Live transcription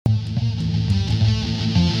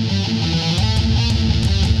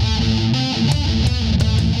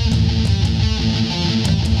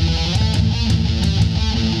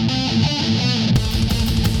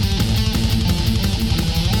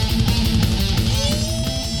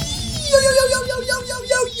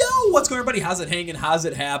going, everybody? How's it hanging? How's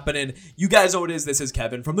it happening? You guys know what it is. This is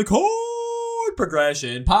Kevin from the Chord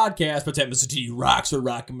Progression Podcast. Pretend Mr. T rocks or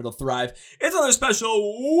rock and middle thrive. It's another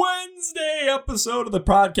special Wednesday episode of the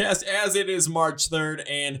podcast as it is March 3rd.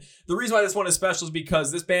 And the reason why this one is special is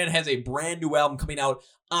because this band has a brand new album coming out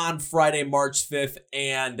on Friday, March 5th.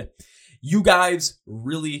 And you guys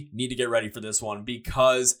really need to get ready for this one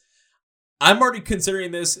because I'm already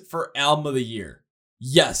considering this for album of the year.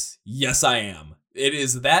 Yes, I am. It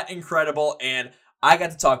is that incredible, and I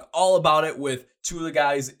got to talk all about it with two of the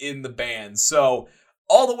guys in the band. So,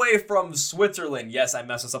 all the way from Switzerland. Yes, I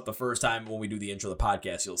messed this up the first time when we do the intro of the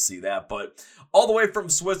podcast. You'll see that. But all the way from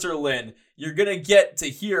Switzerland, you're going to get to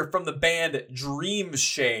hear from the band Dream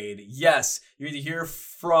Shade. Yes, you're going to hear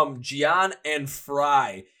from Gian and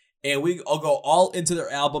Fry. And I'll go all into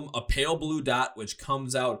their album, A Pale Blue Dot, which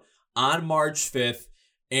comes out on March 5th.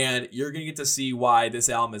 And you're going to get to see why this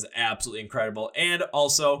album is absolutely incredible. And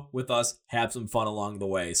also, with us, have some fun along the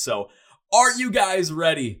way. So, are you guys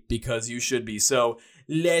ready? Because you should be. So,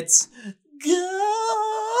 let's go.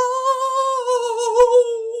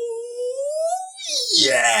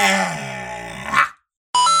 Yeah!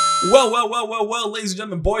 Well, ladies and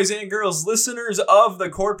gentlemen, boys and girls, listeners of the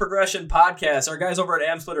Chord Progression Podcast, our guys over at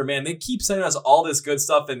Amsplitter, man, they keep sending us all this good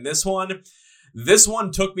stuff. And this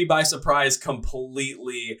one took me by surprise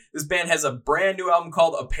completely. This band has a brand new album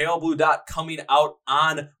called A Pale Blue Dot coming out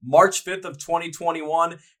on March 5th of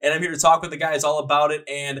 2021. And I'm here to talk with the guys all about it.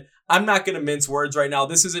 And I'm not going to mince words right now.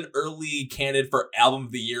 This is an early candidate for Album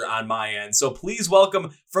of the Year on my end. So please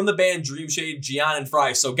welcome from the band Dream Shade, Gian and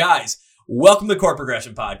Fry. So guys, welcome to the Chord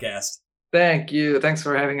Progression Podcast. Thank you. Thanks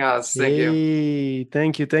for having us. Thank you.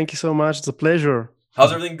 Thank you. Thank you so much. It's a pleasure.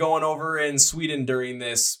 How's everything going over in Sweden during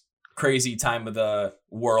this crazy time of the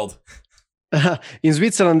world? In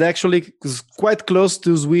Switzerland, actually, it's quite close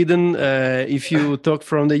to Sweden if you talk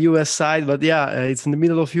from the US side. But yeah, it's in the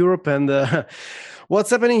middle of Europe. And what's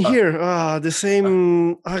happening here? The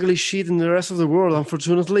same ugly shit in the rest of the world,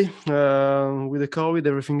 unfortunately. With the COVID,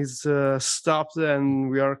 everything is stopped and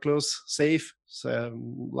we are close, safe. So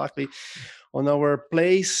luckily on our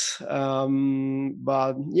place.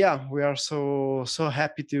 But yeah, we are so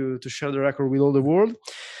happy to share the record with all the world.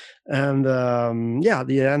 And at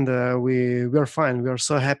the end, we are fine. We are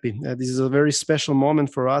so happy. This is a very special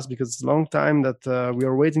moment for us because it's a long time that we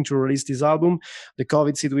are waiting to release this album. The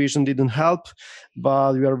COVID situation didn't help,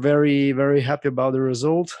 but we are very, very happy about the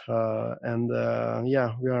result. We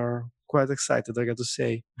are quite excited, I got to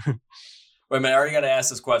say. Wait a minute, I already got to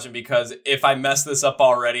ask this question because if I mess this up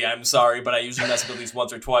already, I'm sorry, but I usually mess up at least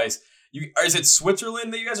once or twice. Is it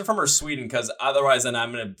Switzerland that you guys are from or Sweden? Because otherwise then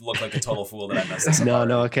I'm going to look like a total fool that I messed this up.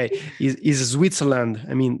 No, okay. It's Switzerland.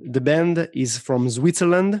 I mean, the band is from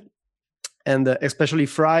Switzerland. And especially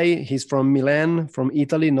Fry, he's from Milan, from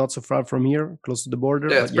Italy, not so far from here, close to the border.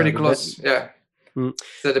 Yeah, it's pretty close. Yeah. So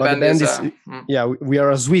the band is... we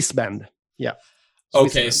are a Swiss band. Yeah.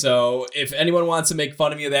 Okay, so if anyone wants to make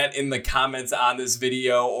fun of me of that in the comments on this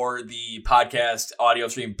video or the podcast audio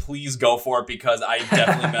stream, please go for it because I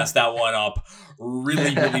definitely messed that one up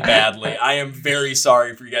really, really badly. I am very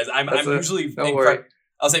sorry for you guys. I'm usually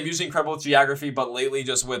incredible with geography, but lately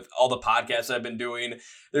just with all the podcasts I've been doing,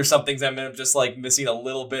 there's some things I'm just like missing a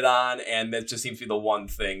little bit on, and that just seems to be the one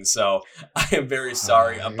thing. So I am very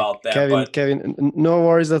sorry about that. Kevin, no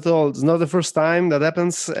worries at all. It's not the first time that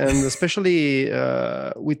happens, and especially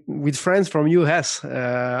with friends from US.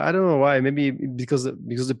 I don't know why. Maybe because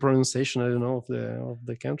the pronunciation. I don't know of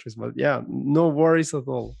the countries, but yeah, no worries at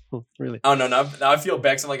all. Really. Oh no, now I feel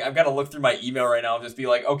bad. So I've got to look through my email right now and just be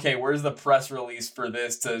like, okay, where's the press release for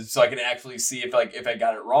this so I can actually see if I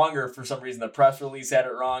got it wrong or if for some reason the press release had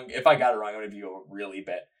it wrong. If I got it wrong, I'm going to be really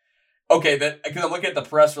bad. Okay, because I'm looking at the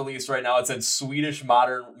press release right now. It said Swedish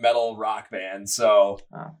modern metal rock band. So,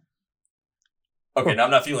 okay, now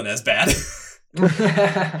I'm not feeling as bad.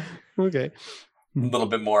 Okay. A little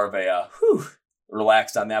bit more of a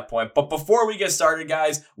relaxed on that point. But before we get started,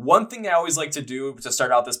 guys, one thing I always like to do to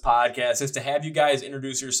start out this podcast is to have you guys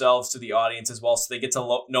introduce yourselves to the audience as well so they get to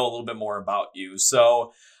know a little bit more about you.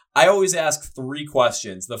 So I always ask 3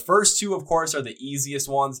 questions. The first 2, of course, are the easiest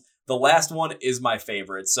ones. The last one is my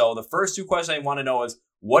favorite. So the first 2 questions I want to know is,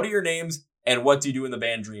 what are your names and what do you do in the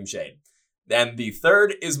band Dream Shade? And the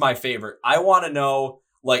third is my favorite. I want to know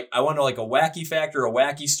like a wacky fact or a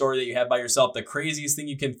wacky story that you have by yourself, the craziest thing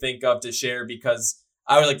you can think of to share, because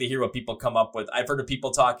I would like to hear what people come up with. I've heard of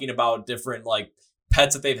people talking about different like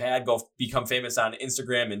pets that they've had go become famous on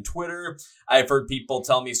Instagram and Twitter. I've heard people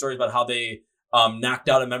tell me stories about how they knocked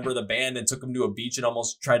out a member of the band and took him to a beach and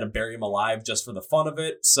almost tried to bury him alive just for the fun of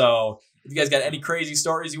it. So If you guys got any crazy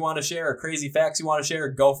stories you want to share or crazy facts you want to share,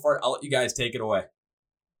 go for it. I'll let you guys take it away.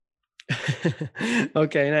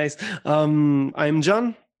 Okay, nice. I'm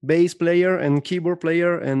John, bass player and keyboard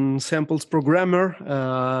player and samples programmer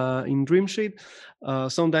in Dreamshade.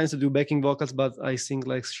 Sometimes I do backing vocals, but I sing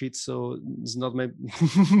like shit, so it's not my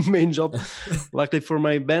main job. Luckily for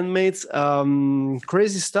my bandmates.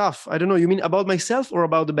 Crazy stuff. I don't know. You mean about myself or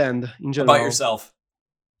about the band in general? About yourself.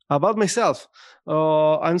 About myself,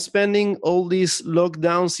 I'm spending all this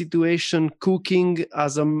lockdown situation cooking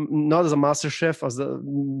not as a master chef, as a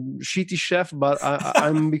shitty chef, but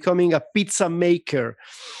I'm becoming a pizza maker.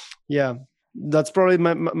 Yeah, that's probably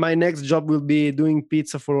my next job will be doing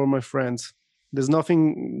pizza for all my friends. There's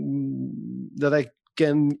nothing that I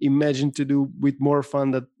can imagine to do with more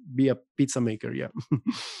fun than be a pizza maker. Yeah.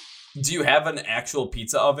 Do you have an actual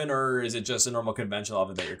pizza oven, or is it just a normal conventional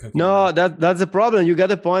oven that you're cooking? No, that's the problem. You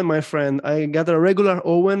got a point, my friend. I got a regular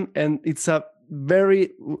oven, and it's a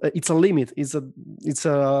limit. It's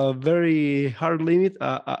a very hard limit.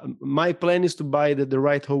 My plan is to buy the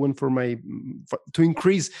right oven to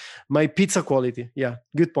increase my pizza quality. Yeah,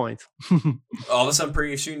 good point. All of a sudden,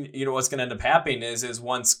 pretty soon, you know what's going to end up happening is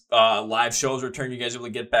once live shows return, you guys will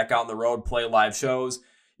get back out on the road, play live shows.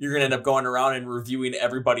 You're going to end up going around and reviewing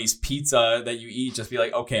everybody's pizza that you eat. Just be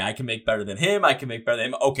like, okay, I can make better than him. I can make better than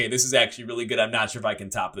him. Okay, this is actually really good. I'm not sure if I can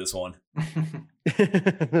top this one.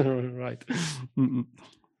 Right.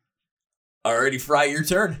 Alrighty, Fry, your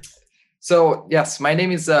turn. So, yes, my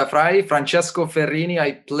name is Francesco Ferrini.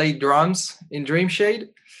 I play drums in Dreamshade.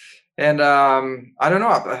 And I don't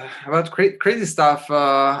know about crazy stuff.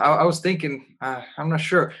 I was thinking, I'm not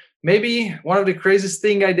sure. Maybe one of the craziest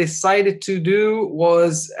thing I decided to do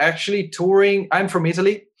was actually touring. I'm from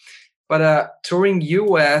Italy, but touring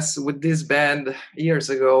US with this band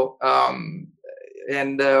years ago.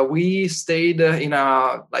 And we stayed in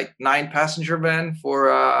a 9-passenger van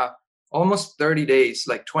for almost 30 days,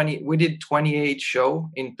 we did 28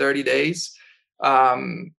 show in 30 days.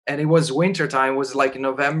 And it was winter time, it was like in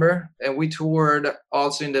November, and we toured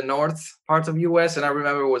also in the north part of US. And I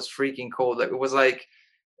remember it was freaking cold. It was like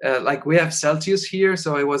we have Celsius here,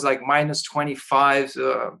 so it was like minus 25.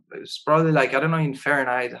 So it was probably I don't know in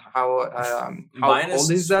Fahrenheit how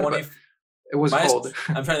cold is that, but it was cold.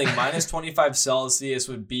 I'm trying to think. Minus 25 Celsius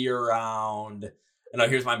would be around.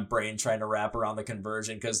 Here's my brain trying to wrap around the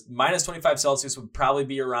conversion, because minus 25 Celsius would probably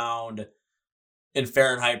be around in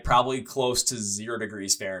Fahrenheit, probably close to 0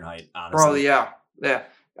 degrees Fahrenheit. Honestly, probably yeah.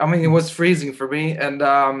 I mean, it was freezing for me,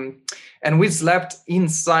 and we slept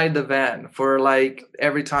inside the van for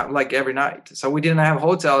every night. So we didn't have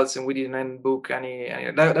hotels, and we didn't book any.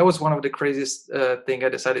 That was one of the craziest thing I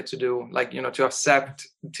decided to do. To accept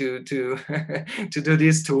to to do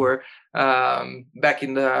this tour back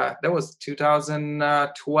in that was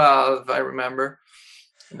 2012, I remember.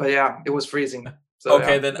 But yeah, it was freezing. So,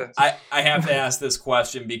 okay, then I have to ask this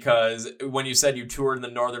question, because when you said you toured in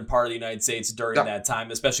the northern part of the United States during that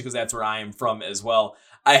time, especially because that's where I am from as well,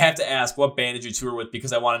 I have to ask, what band did you tour with?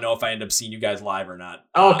 Because I want to know if I end up seeing you guys live or not.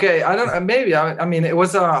 Okay, I don't. Maybe I mean it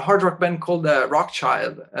was a hard rock band called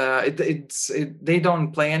Rockchild. They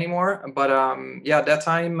don't play anymore, but that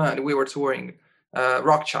time we were touring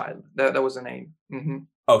Rockchild. That was the name. Mm-hmm.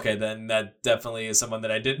 Okay, then that definitely is someone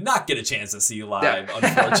that I did not get a chance to see live,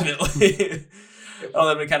 unfortunately. Oh,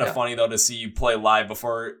 that'd be kind of funny though to see you play live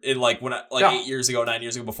before in 8 years ago, 9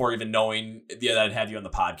 years ago, before even knowing that I'd had you on the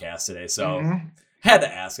podcast today. So had to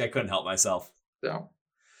ask. I couldn't help myself. Yeah.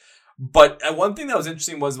 But one thing that was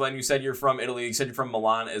interesting was when you said you're from Italy, you said you're from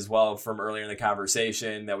Milan as well, from earlier in the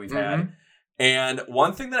conversation that we've had. And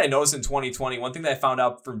one thing that I noticed in 2020, one thing that I found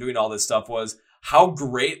out from doing all this stuff was how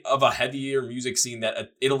great of a heavier music scene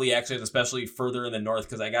that Italy actually is, especially further in the north,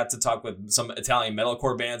 because I got to talk with some Italian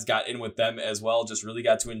metalcore bands, got in with them as well, just really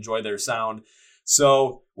got to enjoy their sound.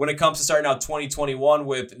 So when it comes to starting out 2021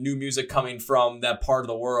 with new music coming from that part of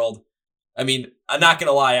the world, I mean, I'm not going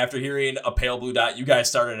to lie, after hearing A Pale Blue Dot, you guys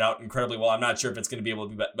started out incredibly well. I'm not sure if it's going to be able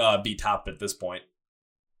to be topped at this point.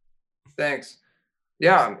 Thanks.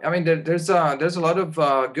 Yeah, I mean, there's a lot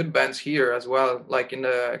of good bands here as well,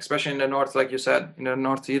 especially in the north, like you said, in the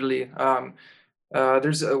North Italy.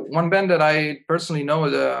 There's one band that I personally know,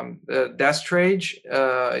 the Death Rage.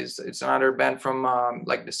 It's another band from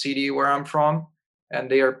the city where I'm from, and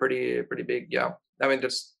they are pretty big. Yeah, I mean,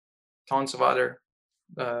 there's tons of other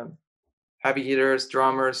heavy hitters,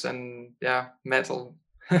 drummers, and metal.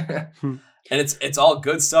 And it's all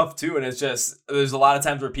good stuff too. And it's just, there's a lot of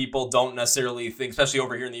times where people don't necessarily think, especially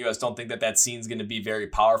over here in the US, don't think that scene's going to be very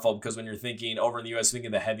powerful, because when you're thinking over in the US, thinking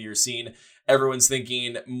the heavier scene, everyone's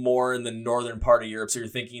thinking more in the northern part of Europe. So you're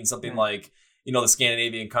thinking something like the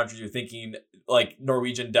Scandinavian countries. You're thinking like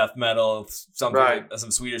Norwegian death metal, some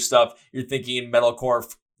Swedish stuff. You're thinking metalcore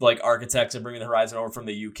like Architects and Bringing the Horizon over from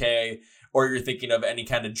the UK, or you're thinking of any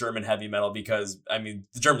kind of German heavy metal because the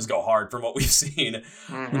Germans go hard from what we've seen.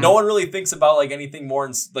 Mm-hmm. No one really thinks about like anything more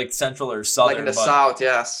in like central or southern, like in the south.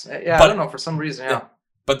 Yes, yeah. But, I don't know, for some reason, yeah.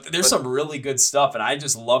 But there's some really good stuff, and I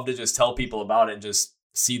just love to just tell people about it and just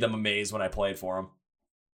see them amazed when I play it for them.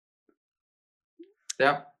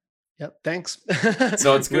 Yeah. Yeah, thanks.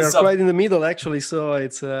 So it's good we are stuff. Quite in the middle, actually. So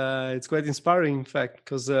it's quite inspiring, in fact,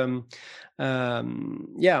 because when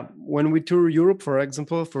we tour Europe, for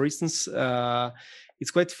instance,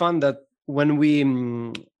 it's quite fun that when we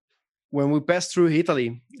pass through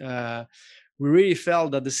Italy, we really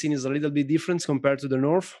felt that the scene is a little bit different compared to the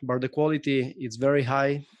north, but the quality is very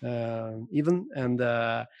high, even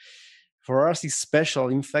and. For us, it's special,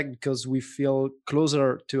 in fact, because we feel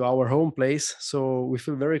closer to our home place. So we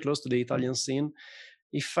feel very close to the Italian scene.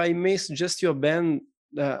 If I may suggest you a band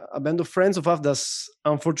of friends of ours,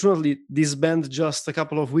 unfortunately, this band just a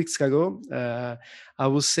couple of weeks ago, I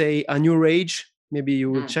would say A New Rage. Maybe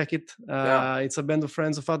you will check it. It's a band of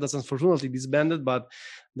friends of ours that's unfortunately disbanded, but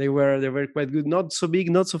they were quite good. Not so big,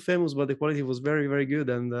 not so famous, but the quality was very, very good.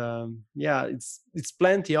 And it's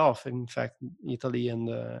plenty of, in fact, Italy and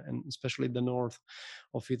especially the north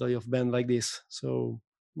of Italy of band like this. So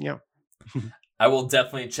yeah. I will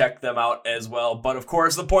definitely check them out as well. But of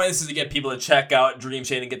course, the point is to get people to check out Dream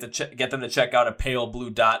Shade and get them to check out A Pale Blue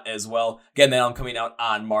Dot as well. Again, that album coming out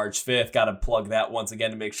on March 5th. Got to plug that once again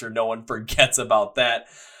to make sure no one forgets about that.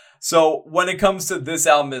 So when it comes to this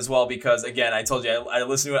album as well, because again, I told you, I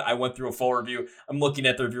listened to it. I went through a full review. I'm looking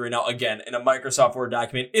at the review right now. Again, in a Microsoft Word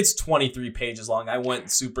document, it's 23 pages long. I went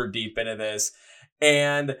super deep into this.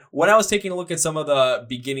 And when I was taking a look at some of the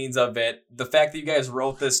beginnings of it, the fact that you guys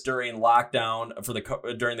wrote this during lockdown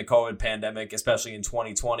during the COVID pandemic, especially in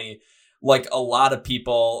 2020, like a lot of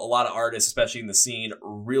people, a lot of artists, especially in the scene,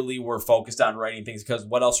 really were focused on writing things because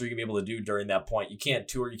what else are you going to be able to do during that point? You can't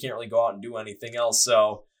tour. You can't really go out and do anything else.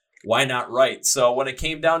 So why not write? So when it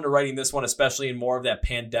came down to writing this one, especially in more of that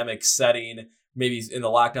pandemic setting, maybe in the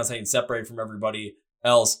lockdown setting, separated from everybody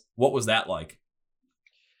else, what was that like?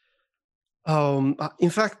 In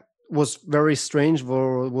fact, was very strange,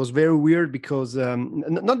 was very weird because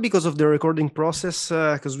not because of the recording process,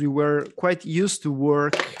 because we were quite used to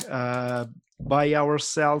work by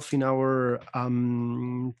ourselves in our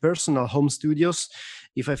personal home studios.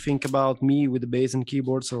 If I think about me with the bass and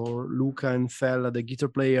keyboards, or Luca and Fella, the guitar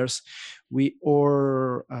players, we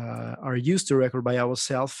all are used to record by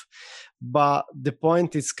ourselves. But the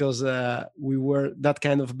point is because we were that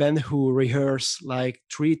kind of band who rehearse like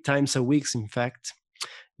 3 times a week, in fact,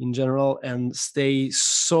 in general, and stay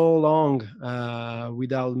so long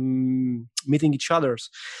without meeting each other.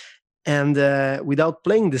 And without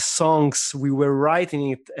playing the songs we were writing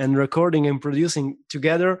it and recording and producing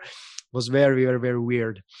together was very, very, very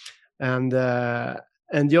weird. And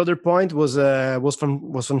the other point was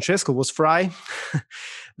Francesco, was Fry,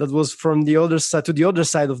 that was from the other side to the other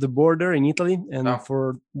side of the border in Italy, and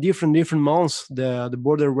for different months the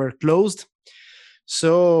border were closed.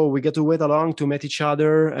 So we got to wait along to meet each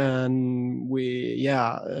other, and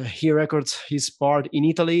he records his part in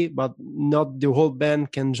Italy, but not the whole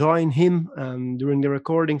band can join him during the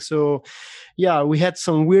recording. So we had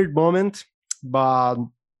some weird moment, but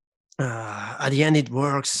at the end it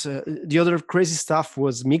works. The other crazy stuff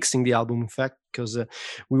was mixing the album, in fact, because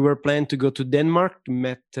we were planning to go to Denmark to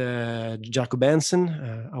meet Jacob Benson,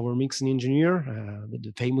 our mixing engineer,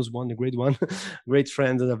 the famous one, the great one, great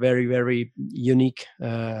friend, and a very, very unique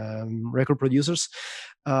record producers.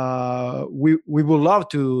 We would love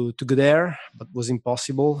to go there, but was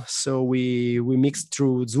impossible. So we mixed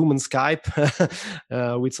through Zoom and Skype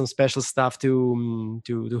with some special stuff to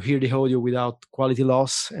hear the audio without quality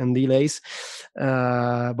loss and delays.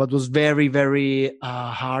 But was very, very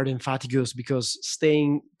hard and fatiguous because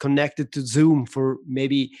staying connected to Zoom for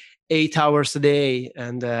maybe 8 hours a day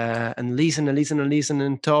and listen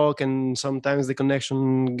and talk, and sometimes the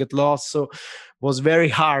connection get lost. So was very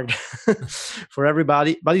hard for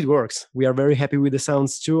everybody, but it works. We are very happy with the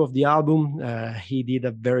sounds too of the album. He did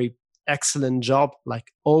a very excellent job,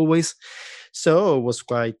 like always. So it was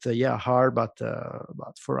quite hard, but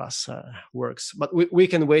for us works. But we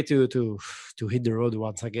can wait to hit the road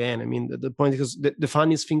once again. I mean, the point is the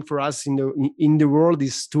funniest thing for us in the world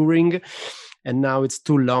is touring, and now it's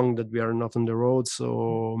too long that we are not on the road.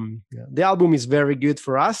 So the album is very good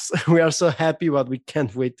for us. We are so happy, but we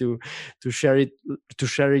can't wait to share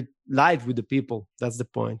it live with the people. That's the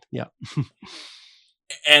point. Yeah.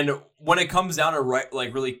 And when it comes down to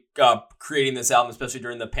really creating this album, especially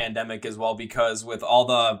during the pandemic as well, because with a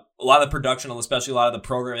lot of the production, especially a lot of the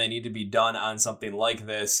programming that need to be done on something like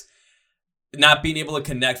this, not being able to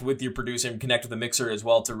connect with your producer and connect with the mixer as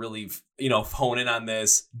well to really, hone in on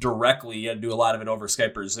this directly. You had to do a lot of it over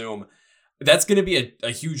Skype or Zoom. That's going to be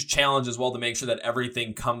a huge challenge as well to make sure that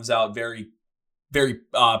everything comes out very, very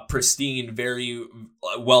pristine, very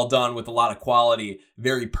well done with a lot of quality,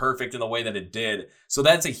 very perfect in the way that it did. So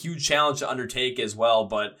that's a huge challenge to undertake as well.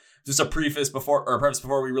 But just a preface before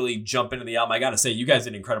we really jump into the album, I got to say, you guys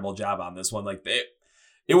did an incredible job on this one. Like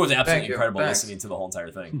it was absolutely incredible listening to the whole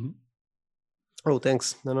entire thing. Mm-hmm. Oh,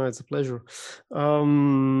 thanks. No, it's a pleasure.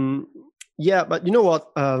 Yeah, but you know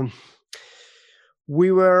what?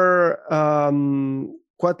 We were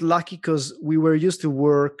quite lucky because we were used to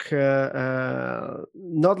work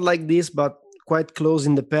not like this, but quite close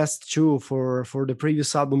in the past too for the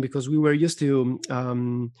previous album, because we were used to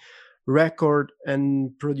record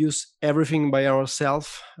and produce everything by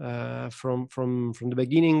ourselves from the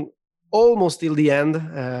beginning almost till the end.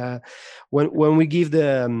 When we give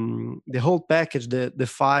the whole package, the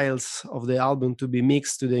files of the album to be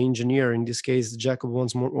mixed to the engineer, in this case Jacob one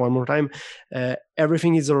more time,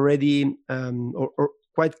 everything is already or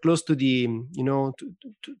quite close to the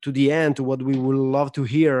to the end, to what we would love to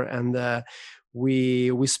hear. And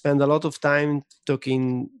we spend a lot of time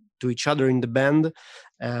talking to each other in the band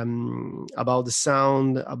about the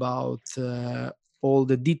sound, about all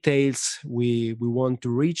the details we want to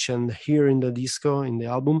reach and hear in the disco, in the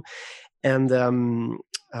album. And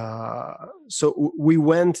so we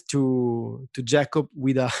went to Jacob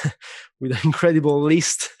with an incredible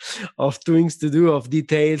list of things to do, of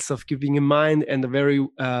details, of keeping in mind, and a very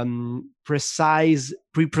precise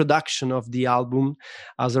pre-production of the album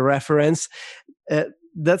as a reference.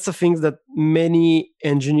 That's a thing that many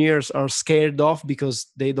engineers are scared of, because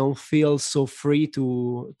they don't feel so free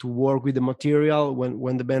to work with the material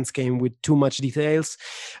when the bands came with too much details.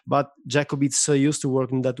 But Jacob is so used to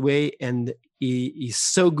working that way, and he is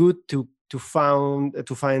so good to find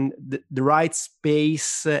the right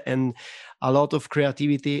space and a lot of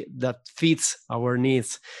creativity that fits our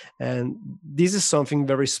needs. And this is something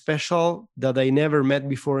very special that I never met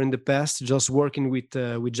before in the past, just working with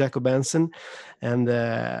Jacob Benson. And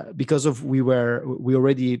because of we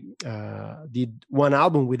already did one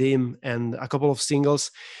album with him and a couple of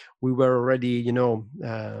singles, we were already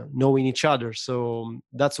knowing each other. So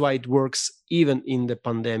that's why it works even in the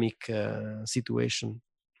pandemic situation.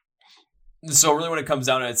 So really, when it comes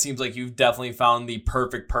down to it, it seems like you've definitely found the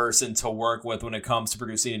perfect person to work with when it comes to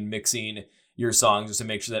producing and mixing your songs, just to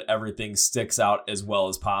make sure that everything sticks out as well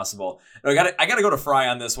as possible. And I gotta go to Fry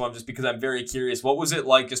on this one, just because I'm very curious. What was it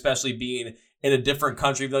like, especially being in a different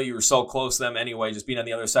country, even though you were so close to them anyway, just being on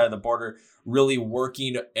the other side of the border, really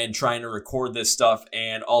working and trying to record this stuff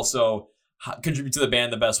and also contribute to the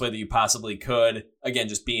band the best way that you possibly could? Again,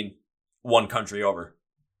 just being one country over.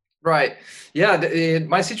 Right. Yeah.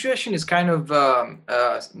 My situation is kind of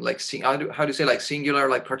like how do you say, like singular,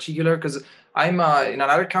 like particular, because I'm in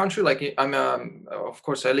another country. Like I'm of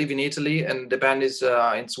course I live in Italy, and the band is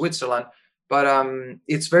in Switzerland. But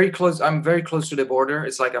it's very close. I'm very close to the border.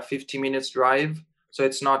 It's like a 50 minutes drive, so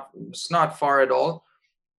it's not far at all.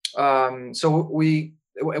 So we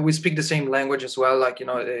speak the same language as well. Like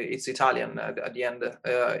it's Italian at the end,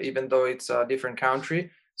 even though it's a different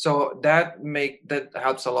country. So that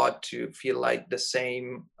helps a lot to feel like the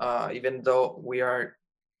same, even though we are,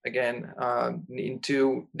 again, in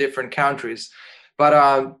two different countries. But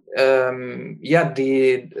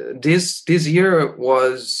this year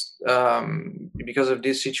was, because of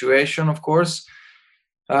this situation, of course,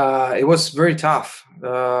 it was very tough,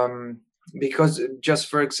 because just,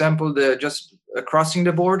 for example, crossing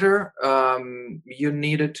the border, you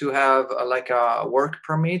needed to have a work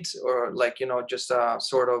permit, or just a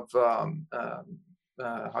sort of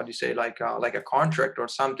how do you say, like a contract or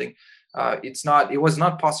something. It was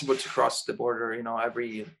not possible to cross the border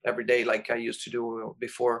every day like I used to do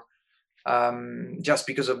before, just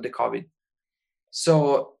because of the COVID.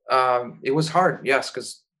 So it was hard, yes,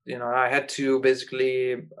 because I had to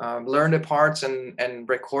basically learn the parts and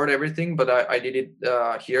record everything, but I did it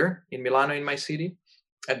here in Milano, in my city.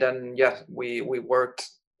 And then we worked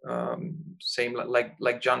same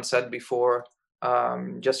like John said before,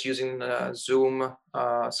 just using Zoom,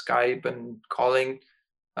 Skype, and calling.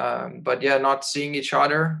 But not seeing each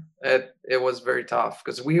other, it was very tough,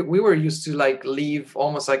 because we were used to leave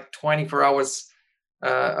almost 24 hours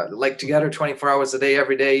together 24 hours a day,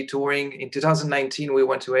 every day, touring. In 2019 we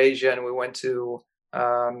went to Asia, and we went to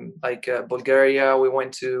like Bulgaria. We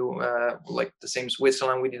went to like the same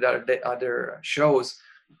Switzerland. We did other shows.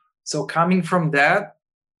 So coming from that,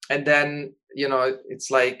 and then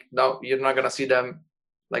it's like, no, you're not gonna see them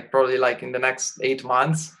like probably like in the next 8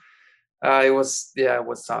 months. It was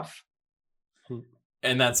tough.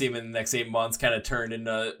 And that's even the next 8 months kind of turned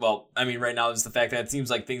into, well, I mean, right now is the fact that it seems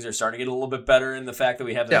like things are starting to get a little bit better in the fact that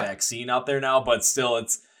we have the vaccine out there now, but still,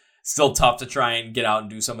 it's still tough to try and get out and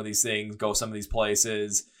do some of these things, go some of these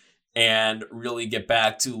places, and really get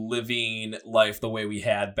back to living life the way we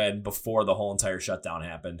had been before the whole entire shutdown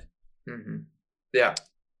happened. Mm-hmm. Yeah,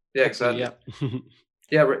 exactly.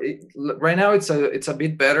 Yeah. Right now it's a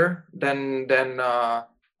bit better than the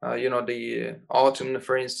autumn,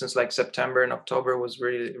 for instance, like September and October was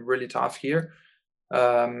really, really tough here.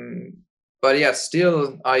 But yeah,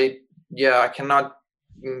 still, I cannot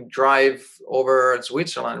drive over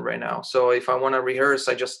Switzerland right now. So if I want to rehearse,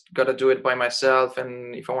 I just got to do it by myself.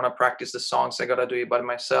 And if I want to practice the songs, I got to do it by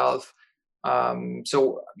myself.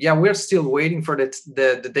 So yeah, we're still waiting for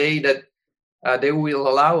the day that they will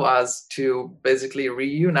allow us to basically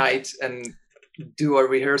reunite and do a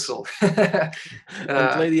rehearsal and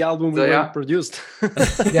play the album we produced.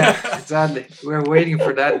 Yeah, exactly. We're waiting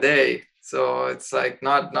for that day, so it's like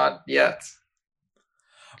not yet.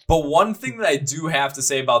 But one thing that I do have to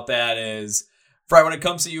say about that is, Fry, when it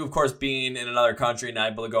comes to you, of course, being in another country and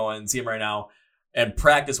not able to go and see them right now and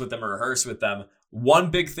practice with them or rehearse with them,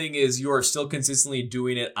 one big thing is you are still consistently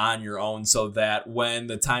doing it on your own, so that when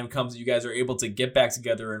the time comes that you guys are able to get back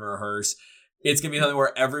together and rehearse, it's going to be something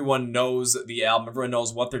where everyone knows the album, everyone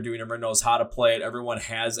knows what they're doing, everyone knows how to play it, everyone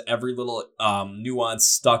has every little nuance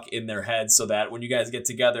stuck in their head, so that when you guys get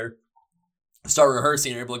together, start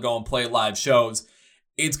rehearsing, you're able to go and play live shows,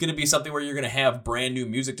 it's going to be something where you're going to have brand new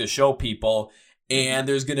music to show people, and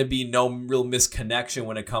there's going to be no real misconnection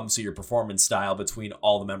when it comes to your performance style between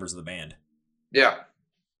all the members of the band. Yeah,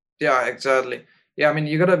 exactly. Yeah, I mean,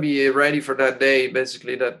 you gotta be ready for that day,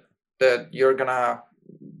 basically, that you're gonna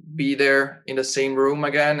be there in the same room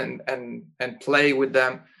again and play with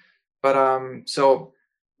them. But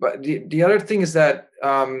the other thing is that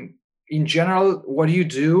in general, what do you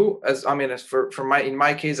do as in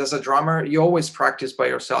my case as a drummer, you always practice by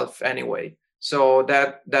yourself anyway. So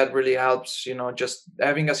that really helps, just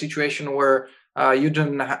having a situation where you do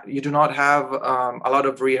not have a lot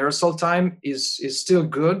of rehearsal time is still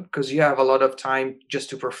good, because you have a lot of time just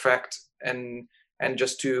to perfect and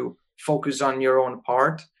just to focus on your own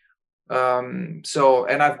part. And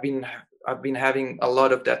I've been having a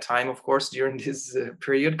lot of that time, of course, during this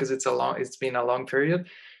period, because it's been a long period.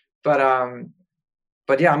 But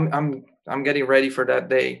yeah, I'm getting ready for that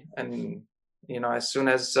day, and as soon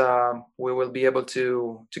as we will be able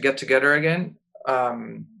to get together again,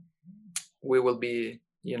 we will be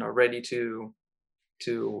ready to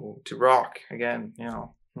rock again.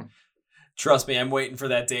 Trust me, I'm waiting for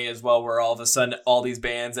that day as well, where all of a sudden all these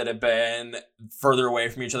bands that have been further away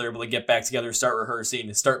from each other are able to get back together, start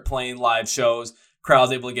rehearsing, start playing live shows,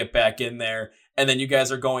 crowd's able to get back in there, and then you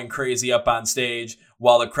guys are going crazy up on stage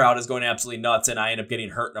while the crowd is going absolutely nuts, and I end up getting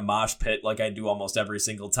hurt in a mosh pit like I do almost every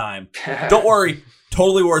single time. Don't worry,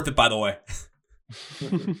 totally worth it, by the way.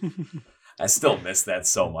 I still miss that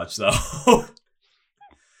so much, though.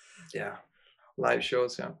 Yeah, live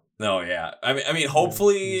shows. Yeah. No, yeah. I mean,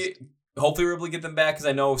 hopefully we're able to get them back, because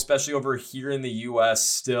I know, especially over here in the U.S.,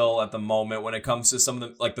 still at the moment, when it comes to some of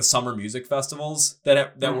the like the summer music festivals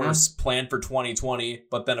that were planned for 2020,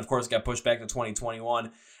 but then of course got pushed back to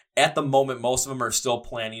 2021. At the moment, most of them are still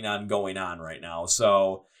planning on going on right now.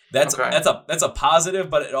 So that's a positive,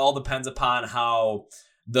 but it all depends upon how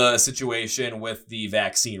the situation with the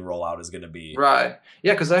vaccine rollout is going to be. Right.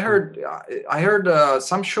 Yeah, because I heard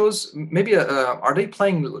some shows, maybe are they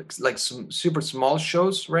playing like some super small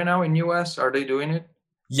shows right now in US? Are they doing it?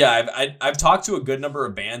 Yeah, I've talked to a good number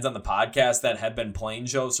of bands on the podcast that have been playing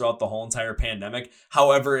shows throughout the whole entire pandemic.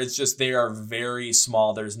 However, it's just they are very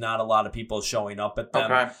small. There's not a lot of people showing up at them.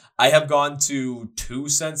 Okay. I have gone to 2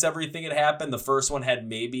 since everything had happened. The first one had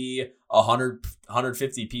maybe 100,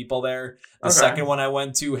 150 people there. The second one I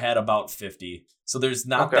went to had about 50. So there's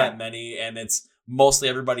not that many, and it's mostly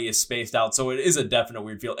everybody is spaced out. So it is a definite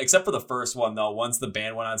weird feel, except for the first one, though. Once the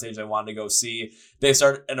band went on stage, I wanted to go see. They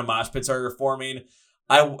started, and a mosh pit started forming.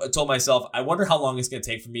 I told myself, I wonder how long it's going to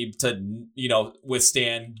take for me to,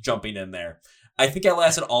 withstand jumping in there. I think I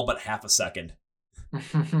lasted all but half a second.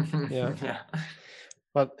 Yeah.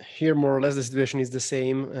 But here, more or less, the situation is the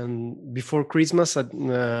same. And before Christmas,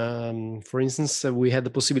 for instance, we had the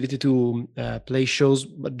possibility to play shows,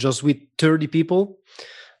 but just with 30 people,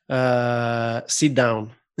 sit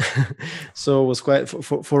down. So it was quite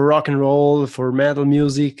for rock and roll, for metal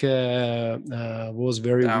music, was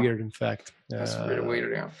very weird, in fact. That's really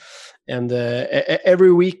weird, yeah. And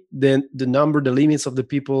every week the limits of the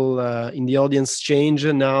people in the audience change.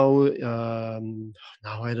 Now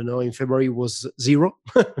I don't know, in February was 0.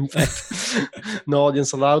 In fact, no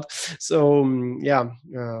audience allowed. So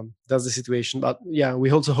that's the situation. But yeah, we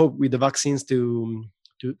also hope with the vaccines to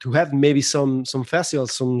have maybe some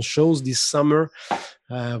festivals, some shows this summer.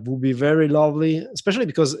 Would be very lovely, especially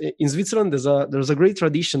because in Switzerland there's a great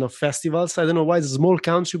tradition of festivals. I don't know why, it's a small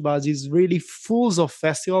country, but it's really full of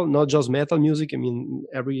festivals, not just metal music. I mean,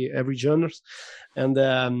 every genres. And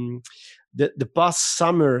the past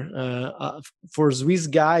summer for Swiss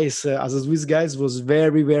guys, as a Swiss guys, was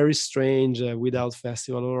very, very strange without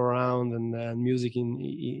festival all around and music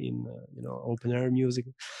in open air music,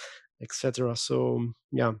 etc. So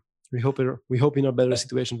yeah. We hope in a better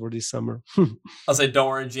situation for this summer. I'll say, don't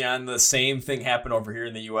worry, Gian. The same thing happened over here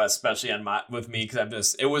in the U.S., especially with me,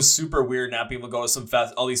 because it was super weird not being able to go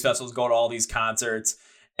to all these festivals, go to all these concerts,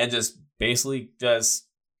 and just basically just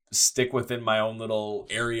stick within my own little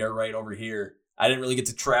area right over here. I didn't really get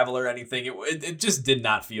to travel or anything. It just did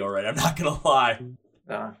not feel right. I'm not gonna lie.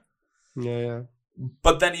 Yeah.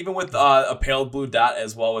 But then even with A Pale Blue Dot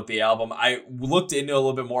as well with the album, I looked into a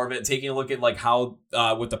little bit more of it, taking a look at like how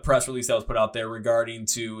with the press release that was put out there regarding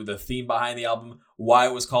to the theme behind the album, why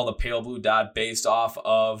it was called A Pale Blue Dot, based off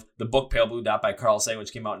of the book Pale Blue Dot by Carl Sagan,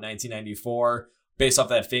 which came out in 1994, based off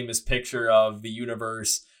that famous picture of the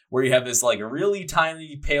universe where you have this like really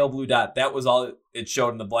tiny pale blue dot. That was all it showed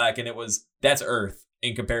in the black, and that's Earth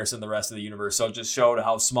in comparison to the rest of the universe. So it just showed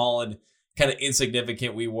how small and kind of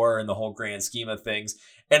insignificant we were in the whole grand scheme of things.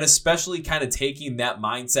 And especially kind of taking that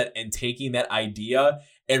mindset and taking that idea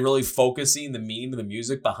and really focusing the meaning of the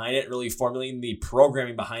music behind it, really formulating the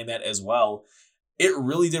programming behind that as well. It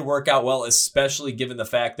really did work out well, especially given the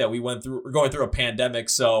fact that we're going through a pandemic.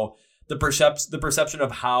 So the perception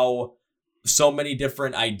of how so many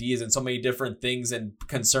different ideas and so many different things and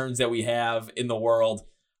concerns that we have in the world,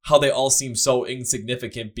 how they all seem so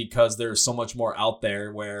insignificant because there's so much more out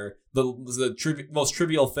there, where the most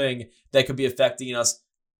trivial thing that could be affecting us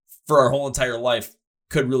for our whole entire life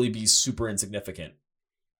could really be super insignificant.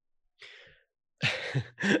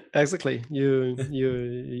 Exactly. You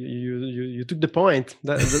took the point.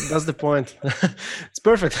 That's the point. It's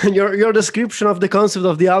perfect. Your description of the concept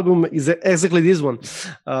of the album is exactly this one.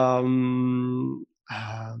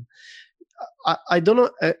 I don't know.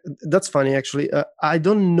 That's funny, actually. I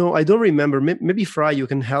don't know. I don't remember. Maybe Fry, you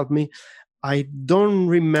can help me. I don't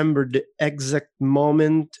remember the exact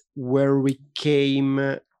moment where we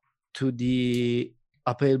came to the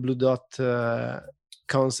A Pale Blue Dot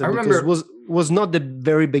concept. I remember. Because was not the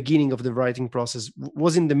very beginning of the writing process.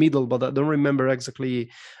 Was in the middle, but I don't remember exactly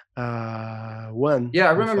when. Yeah,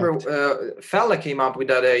 I remember Fella came up with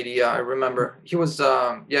that idea. I remember he was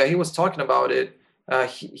talking about it.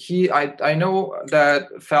 I know that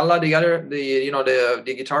Fella,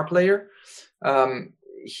 the guitar player,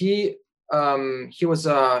 he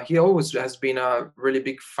always has been a really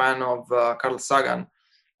big fan of Carl Sagan,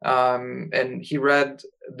 and he read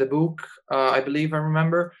the book, I believe I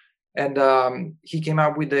remember, and he came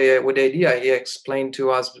up with the idea. He explained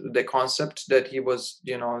to us the concept that he was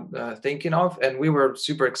thinking of, and we were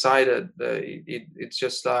super excited.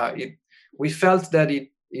 We felt that it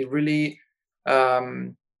really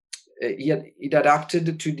it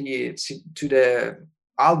adapted to the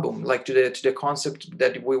album, like to the concept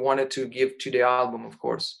that we wanted to give to the album, of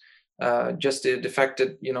course. Just the fact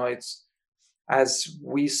that it's as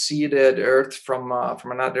we see the Earth from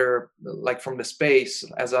another, like from the space,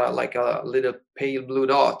 as a little pale blue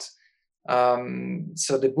dot.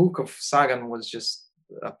 So the book of Sagan was just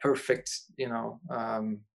a perfect, how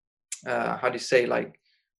do you say, like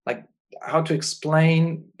how to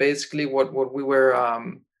explain basically what we were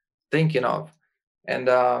thinking of, and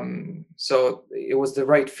so it was the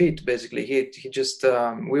right fit. Basically, he just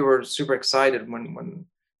we were super excited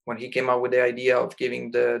when he came out with the idea of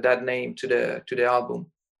giving that name to the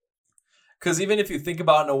album. Because even if you think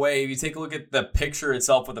about it in a way, if you take a look at the picture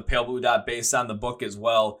itself with the pale blue dot based on the book as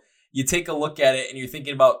well, you take a look at it and you're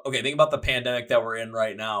thinking about, think about the pandemic that we're in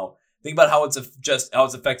right now. Think about how it's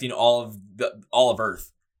affecting all of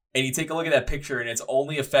Earth. And you take a look at that picture and it's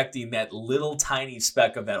only affecting that little tiny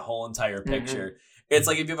speck of that whole entire picture. Mm-hmm. It's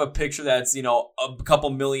like if you have a picture that's, a couple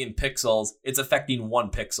million pixels, it's affecting 1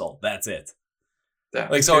 pixel. That's it.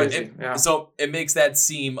 So it makes that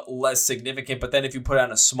seem less significant. But then if you put it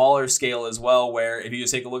on a smaller scale as well, where if you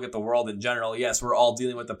just take a look at the world in general, yes, we're all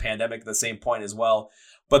dealing with the pandemic at the same point as well.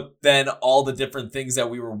 but then all the different things that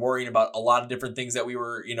we were worrying about, a lot of different things that we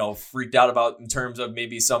were, freaked out about in terms of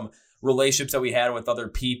maybe some relationships that we had with other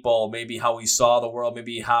people, maybe how we saw the world,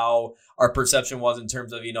 maybe how our perception was in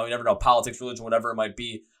terms of, you never know, politics, religion, whatever it might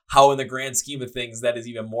be, how in the grand scheme of things, that is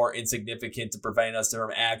even more insignificant to preventing us from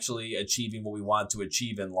actually achieving what we want to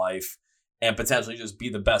achieve in life and potentially just be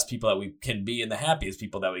the best people that we can be and the happiest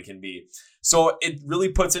people that we can be. So it really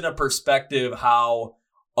puts into perspective how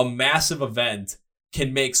a massive event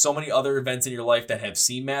can make so many other events in your life that have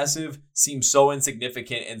seemed massive seem so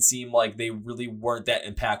insignificant and seem like they really weren't that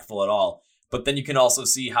impactful at all. But then you can also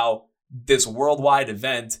see how this worldwide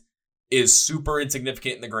event is super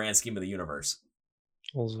insignificant in the grand scheme of the universe.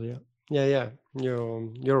 Also, yeah.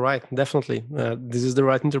 You're right. Definitely, this is the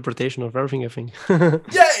right interpretation of everything, I think.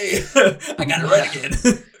 Yay! I got it right again.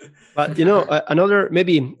 But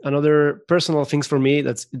another personal things for me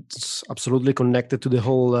it's absolutely connected to the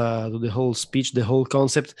whole speech, the whole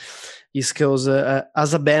concept, is because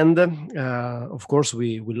as a band, of course,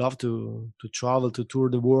 we love to travel, to tour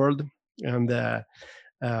the world, and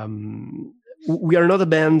we are not a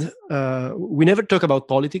band. We never talk about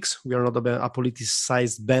politics. We are not a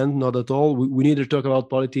politicized band, not at all. We neither talk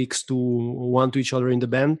about politics to one to each other in the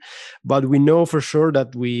band, but we know for sure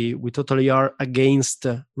that we totally are against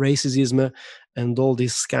racism and all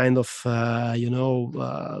this kind of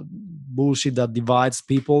bullshit that divides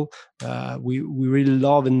people. We really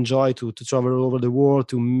love and enjoy to travel all over the world,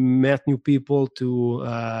 to meet new people,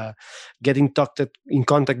 to get in contact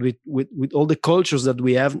with all the cultures that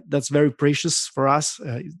we have. That's very precious for us.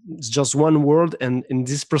 It's just one world, and in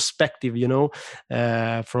this perspective, from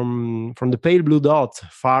the pale blue dot,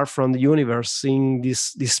 far from the universe, seeing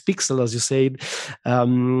this pixel, as you said,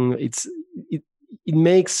 it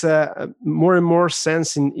makes more and more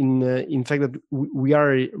sense in fact that we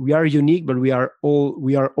are unique, but we are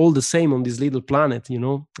all the same on this little planet.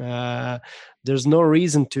 There's no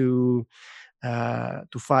reason to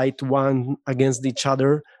fight one against each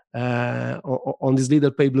other on this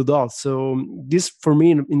little pale blue dot. So this for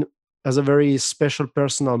me as a very special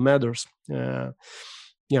personal matters. I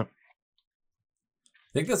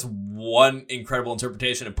think that's one incredible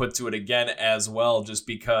interpretation to put to it again as well, just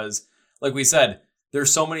because, like we said,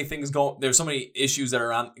 there's so many things there's so many issues that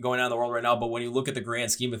are going on in the world right now, but when you look at the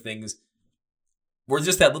grand scheme of things, we're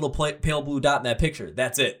just that little pale blue dot in that picture.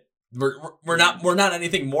 That's it. We're not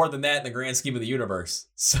anything more than that in the grand scheme of the universe.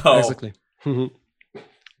 So exactly.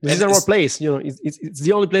 This is our place. It's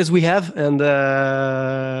the only place we have, and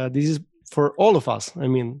this is for all of us. I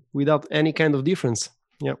mean, without any kind of difference.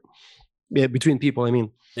 Yeah, between people. I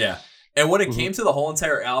mean. Yeah, and when it came to the whole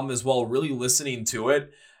entire album as well, really listening to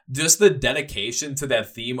it, just the dedication to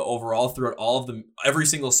that theme overall throughout every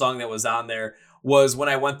single song that was on there was, when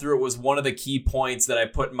I went through it, was one of the key points that I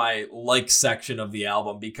put in my section of the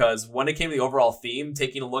album, because when it came to the overall theme,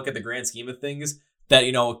 taking a look at the grand scheme of things that,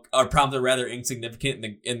 are probably rather insignificant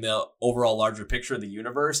in the overall larger picture of the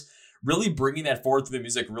universe, really bringing that forward through the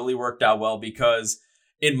music really worked out well, because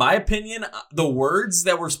in my opinion, the words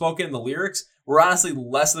that were spoken in the lyrics were honestly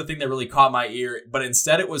less of the thing that really caught my ear, but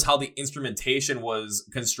instead it was how the instrumentation was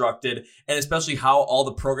constructed, and especially how all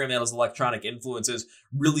the programming that was electronic influences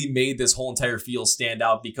really made this whole entire feel stand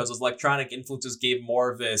out, because those electronic influences gave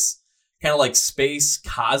more of this kind of like space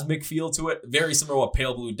cosmic feel to it, very similar to what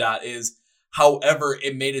Pale Blue Dot is. However,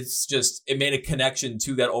 it made a connection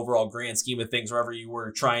to that overall grand scheme of things, wherever you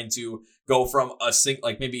were trying to go from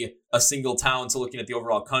maybe a single town to looking at the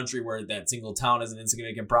overall country, where that single town is an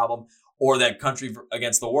insignificant problem, or that country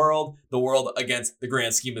against the world against the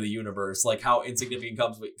grand scheme of the universe, like how insignificant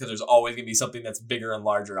comes, because there's always going to be something that's bigger and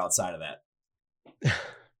larger outside of that.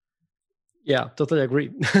 Yeah, totally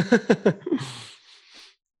agree.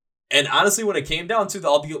 And honestly, when it came down to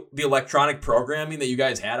all the electronic programming that you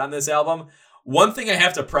guys had on this album, one thing I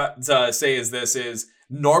have to say is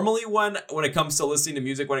normally when it comes to listening to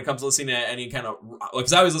music, when it comes to listening to any kind of,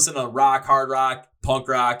 because I always listen to rock, hard rock, punk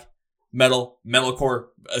rock, metalcore,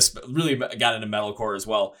 really got into metalcore as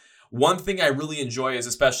well. One thing I really enjoy is,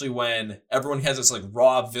 especially when everyone has this like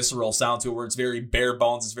raw, visceral sound to it, where it's very bare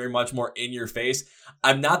bones, it's very much more in your face.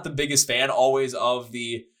 I'm not the biggest fan always of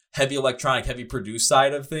the heavy electronic, heavy produced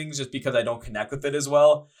side of things, just because I don't connect with it as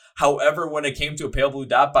well. However, when it came to A Pale Blue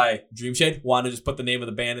Dot by Dreamshade, want to just put the name of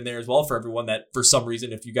the band in there as well for everyone that, for some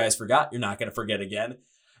reason, if you guys forgot, you're not going to forget again.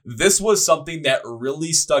 This was something that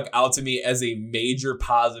really stuck out to me as a major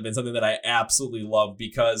positive and something that I absolutely love,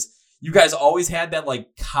 because you guys always had that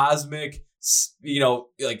like cosmic,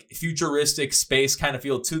 like futuristic space kind of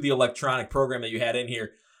feel to the electronic program that you had in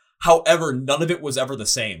here. However, none of it was ever the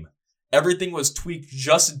same. Everything was tweaked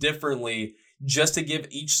just differently, just to give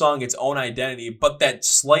each song its own identity, but that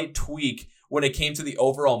slight tweak when it came to the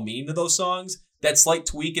overall meaning of those songs, that slight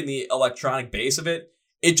tweak in the electronic base of it,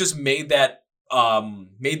 it just made that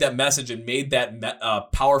message and made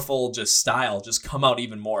that powerful just style just come out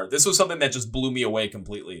even more. This was something that just blew me away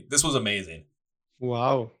completely. This was amazing.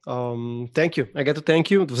 Wow. Thank you. I got to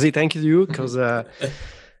thank you. Say thank you to you because,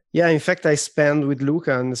 yeah, in fact, I spent with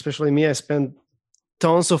Luca and especially me, I spent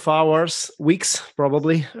tons of hours, weeks,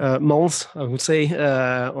 probably months, I would say,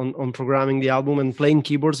 on programming the album and playing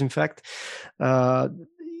keyboards. In fact,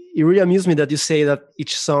 it really amused me that you say that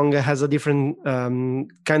each song has a different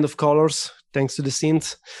kind of colors thanks to the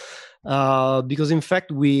synths. Because in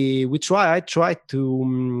fact I try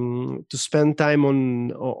to spend time on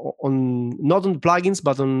not on plugins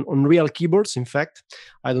but on real keyboards. In fact,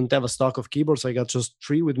 I don't have a stock of keyboards, I got just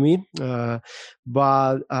 3 with me,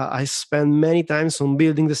 but I spend many times on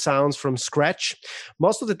building the sounds from scratch.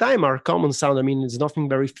 Most of the time are common sound. I mean, it's nothing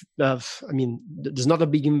very there's not a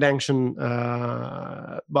big invention,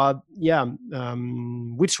 but yeah,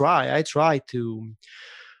 I try to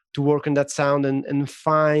work on that sound and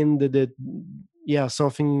find the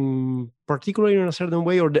something particular in a certain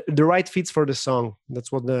way, or the right fits for the song.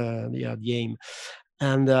 That's what the aim.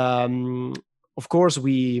 And of course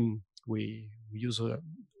we use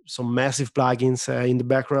some massive plugins in the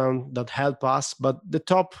background that help us, but the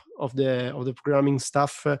top of the programming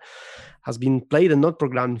stuff has been played and not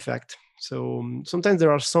programmed, in fact. So sometimes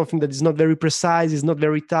there are something that is not very precise, is not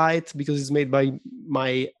very tight because it's made by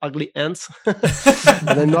my ugly hands.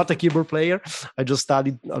 And I'm not a keyboard player. I just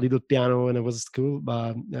studied a little piano when I was at school,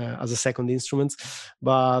 but as a second instrument.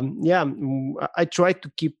 But yeah, I try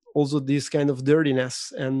to keep also this kind of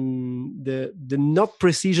dirtiness and the not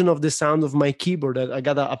precision of the sound of my keyboard. I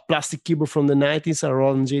got a plastic keyboard from the 90s, a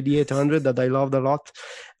Roland JD800 that I loved a lot.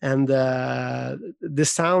 And the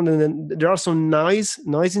sound, and then there are some noise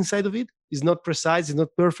inside of it. It's not precise, it's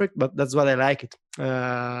not perfect, but that's what I like it.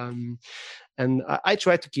 And I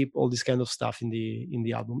try to keep all this kind of stuff in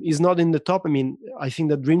the album. It's not in the top. I mean, I think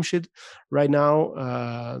that Dream Shade right now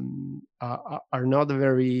are not a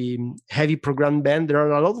very heavy programmed band. There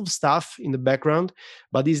are a lot of stuff in the background,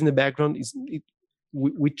 but this in the background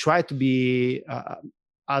we try to be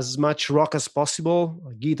as much rock as possible,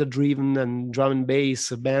 guitar driven and drum and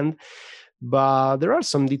bass band. But there are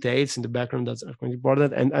some details in the background that are quite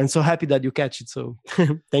important, and I'm so happy that you catch it. So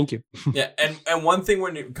thank you. Yeah, and one thing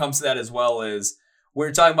when it comes to that as well is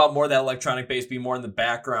we're talking about more that electronic bass being more in the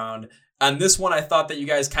background. On this one, I thought that you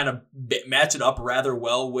guys kind of match it up rather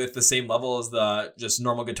well with the same level as the just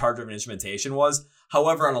normal guitar-driven instrumentation was.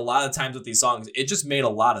 However, on a lot of times with these songs, it just made a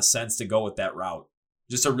lot of sense to go with that route,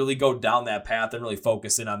 just to really go down that path and really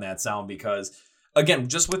focus in on that sound because, again,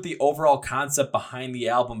 just with the overall concept behind the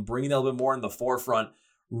album, bringing that a little bit more in the forefront,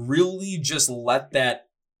 really just let that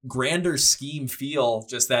grander scheme feel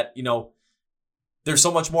just that, there's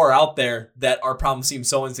so much more out there that our problem seems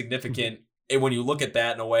so insignificant. And when you look at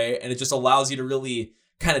that in a way, and it just allows you to really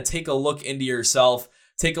kind of take a look into yourself,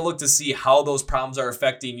 take a look to see how those problems are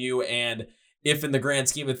affecting you. And if in the grand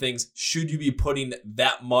scheme of things, should you be putting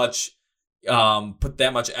that much, put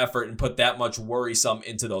that much effort and put that much worrisome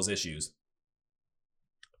into those issues?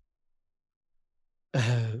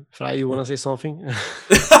 Fry, you want to say something?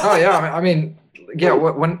 Oh yeah, I mean, yeah.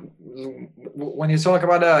 When you talk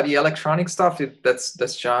about the electronic stuff,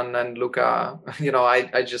 that's John and Luca.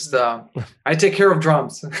 I just I take care of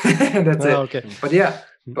drums. That's it. Okay. But yeah,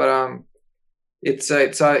 it's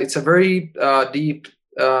a very deep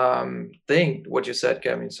thing what you said,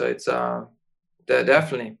 Kevin. So it's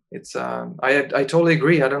definitely it's I totally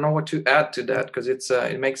agree. I don't know what to add to that because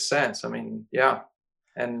it makes sense. I mean, yeah,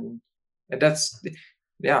 and that's,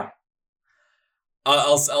 yeah.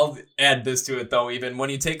 I'll add this to it though. Even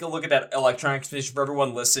when you take a look at that electronic expression for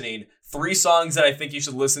everyone listening, 3 songs that I think you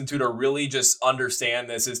should listen to really just understand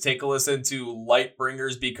this is take a listen to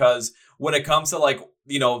Lightbringers, because when it comes to like,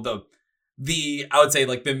 the I would say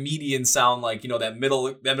like the median sound, like, that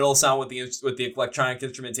middle sound with the electronic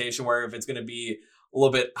instrumentation, where if it's going to be a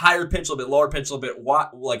little bit higher pitch, a little bit lower pitch, a little bit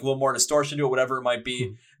like a little more distortion to it, whatever it might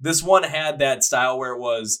be. This one had that style where it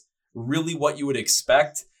was really what you would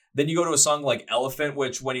expect. Then you go to a song like Elephant,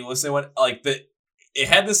 which when you listen to it, it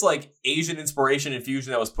had this like Asian inspiration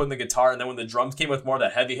infusion that was put in the guitar, and then when the drums came with more of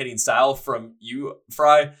that heavy hitting style from you,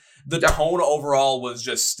 Fry, the tone overall was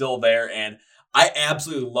just still there. And I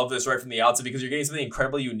absolutely love this right from the outset because you're getting something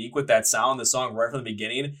incredibly unique with that sound, the song right from the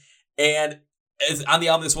beginning. And on the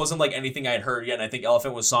album, this wasn't like anything I'd heard yet. And I think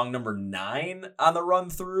Elephant was song number 9 on the run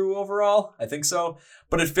through overall. I think so.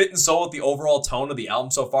 But it fit in so with the overall tone of the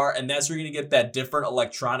album so far. And that's where you're going to get that different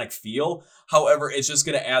electronic feel. However, it's just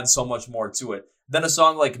going to add so much more to it. Then a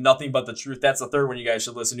song like Nothing But the Truth. That's the third one you guys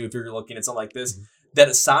should listen to if you're looking at something like this.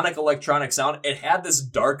 That sonic electronic sound, it had this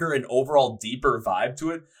darker and overall deeper vibe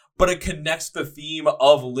to it. But it connects the theme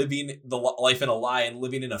of living the life in a lie and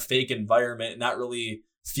living in a fake environment and not really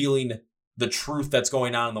feeling the truth that's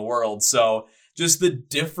going on in the world. So just the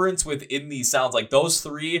difference within these sounds, like those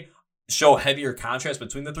three show heavier contrast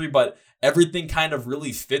between the three, but everything kind of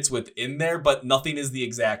really fits within there, but nothing is the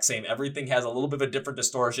exact same. Everything has a little bit of a different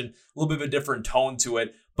distortion, a little bit of a different tone to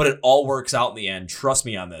it, but it all works out in the end. Trust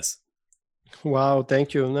me on this. Wow,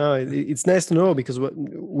 thank you. No, it's nice to know because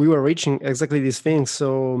we were reaching exactly these things.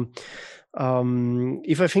 So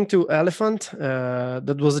if I think to Elephant,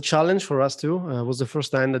 that was a challenge for us too. It was the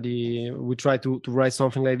first time that we tried to write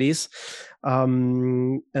something like this.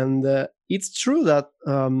 And it's true that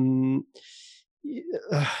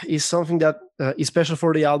is something that is special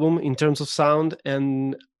for the album in terms of sound.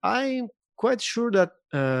 And I'm quite sure that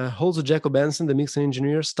Holzer Jacob Benson, the mixing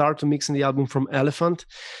engineer, started mixing the album from Elephant.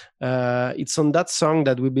 It's on that song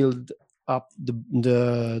that we build up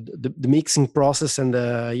the mixing process and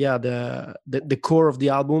the core of the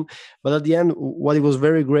album. But at the end, what it was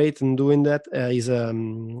very great in doing that is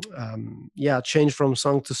change from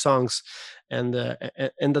song to songs and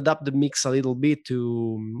adapt the mix a little bit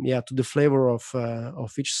to the flavor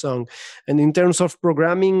of each song. And in terms of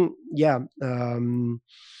programming,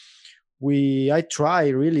 I try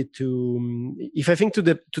really to, if I think to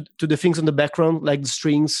the things on the background, like the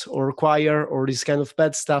strings or choir or this kind of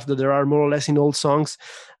pad stuff that there are more or less in all songs.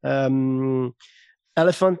 Elephant,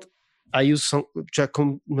 I use some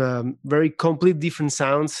very complete different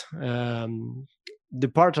sounds. The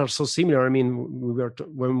parts are so similar. I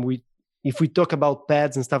mean, if we talk about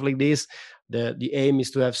pads and stuff like this, the aim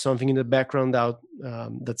is to have something in the background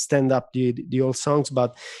that stand up the old songs.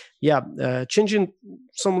 But changing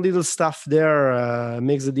some little stuff there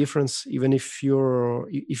makes a difference, even if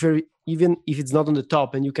it's not on the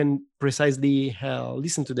top and you can precisely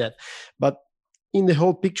listen to that. But in the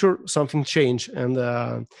whole picture, something changed, and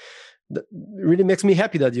that really makes me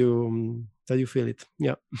happy that you feel it.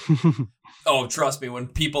 Yeah. Oh, trust me, when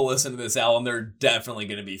people listen to this album, they're definitely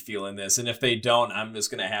going to be feeling this. And if they don't, I'm just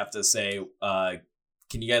going to have to say,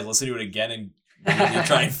 can you guys listen to it again and really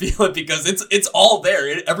try and feel it? Because it's all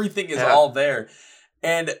there. Everything is all there.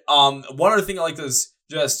 And one other thing I like is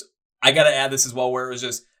just, I got to add this as well, where it was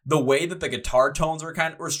just the way that the guitar tones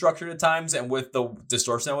were structured at times, and with the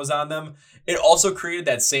distortion that was on them, it also created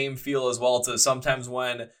that same feel as well to sometimes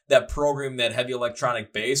when that program, that heavy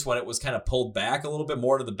electronic bass, when it was kind of pulled back a little bit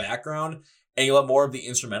more to the background and you let more of the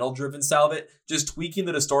instrumental driven style of it, just tweaking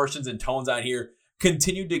the distortions and tones on here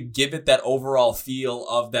continued to give it that overall feel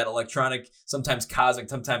of that electronic, sometimes cosmic,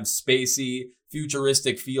 sometimes spacey,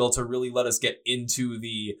 futuristic feel to really let us get into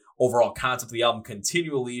the overall concept of the album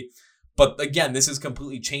continually. But again, this is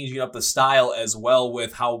completely changing up the style as well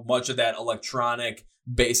with how much of that electronic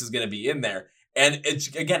bass is going to be in there. And it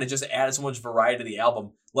just added so much variety to the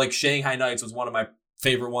album. Like Shanghai Nights was one of my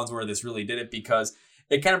favorite ones where this really did it, because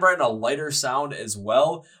it kind of brought in a lighter sound as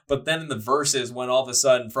well. But then in the verses, when all of a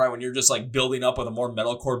sudden, Fry, when you're just like building up with a more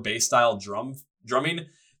metalcore bass style drumming,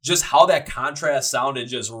 just how that contrast sounded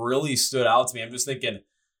just really stood out to me. I'm just thinking,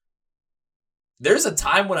 there's a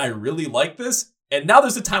time when I really like this, and now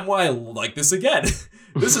there's a time when I like this again.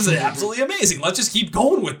 This is absolutely amazing. Let's just keep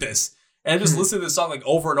going with this. And I'm just listening to this song like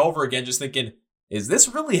over and over again, just thinking, is this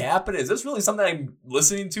really happening? Is this really something I'm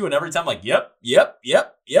listening to? And every time, like, yep.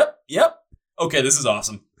 Okay, this is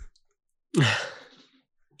awesome.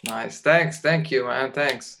 Nice. Thank you, man.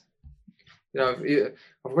 Thanks. Of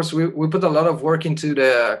course, we put a lot of work into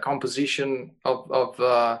the composition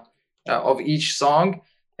of each song.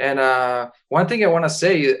 And one thing I want to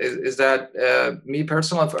say is that me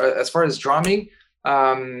personally, as far as drumming,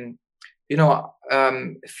 Fella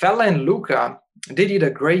and Luca, they did a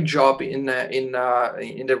great job in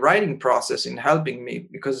the writing process in helping me,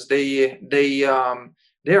 because they are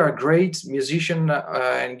a great musician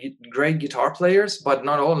and great guitar players. But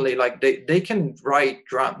not only, like they can write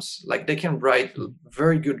drums, like they can write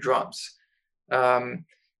very good drums.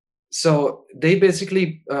 So they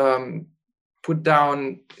basically put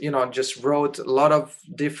down, just wrote a lot of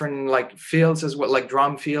different like fields as well, like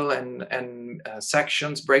drum feel and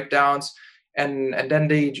sections, breakdowns, and then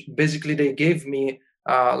they gave me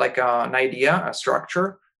like an idea, a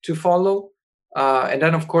structure to follow, and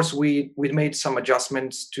then of course we made some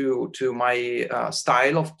adjustments to my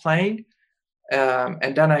style of playing,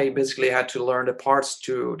 and then I basically had to learn the parts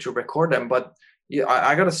to record them. But yeah,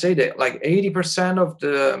 I gotta say that like 80% of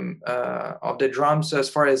the drums, as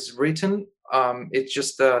far as written, it's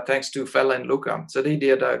just thanks to Fella and Luca. So they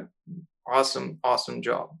did a awesome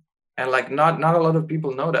job. And like not a lot of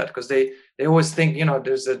people know that, because they always think,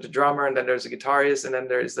 there's the drummer, and then there's a guitarist, and then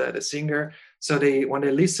there's the singer. So when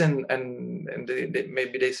they listen, and they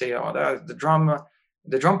maybe they say, oh, the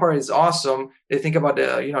drum part is awesome, they think about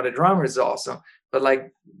the drummer is awesome, but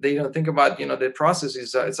like they don't think about the process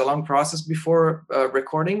is it's a long process before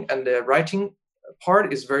recording, and the writing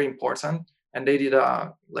part is very important, and they did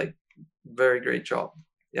a like very great job.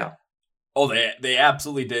 Yeah. Oh, they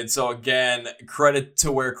absolutely did. So again, credit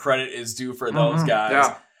to where credit is due for those guys.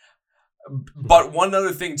 Yeah. But one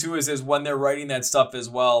other thing too is when they're writing that stuff as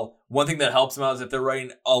well, one thing that helps them out is if they're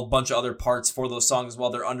writing a bunch of other parts for those songs as well,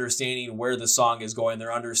 they're understanding where the song is going.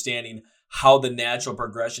 They're understanding how the natural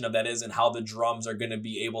progression of that is and how the drums are going to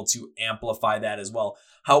be able to amplify that as well.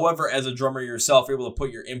 However, as a drummer yourself, you're able to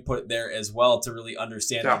put your input there as well to really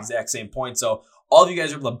understand the exact same point. So all of you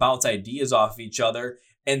guys are able to bounce ideas off of each other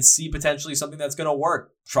and see potentially something that's going to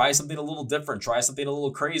work. Try something a little different. Try something a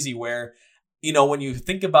little crazy where, when you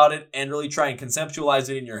think about it and really try and conceptualize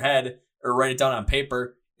it in your head or write it down on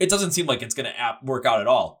paper, it doesn't seem like it's going to work out at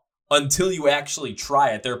all until you actually try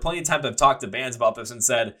it. There are plenty of times I've talked to bands about this and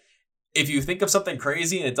said, if you think of something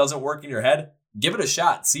crazy and it doesn't work in your head, give it a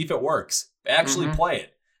shot. See if it works. Actually play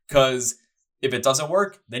it. Because if it doesn't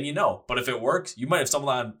work, then But if it works, you might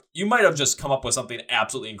have just come up with something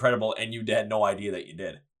absolutely incredible and you had no idea that you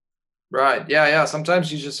did. Right. Yeah.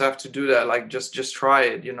 Sometimes you just have to do that. Like just try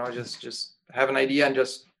it, just have an idea and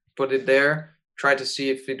just put it there. Try to see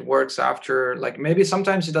if it works after. Like maybe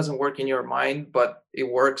sometimes it doesn't work in your mind, but it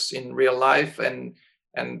works in real life and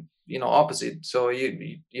opposite. So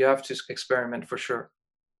you have to experiment for sure.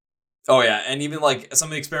 Oh yeah, and even like some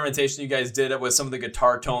of the experimentation you guys did with some of the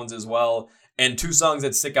guitar tones as well. And two songs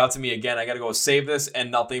that stick out to me again, I got to go Save This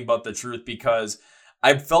and Nothing But the Truth, because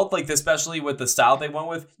I felt like, especially with the style they went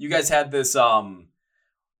with, you guys had this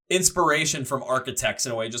inspiration from Architects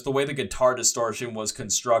in a way, just the way the guitar distortion was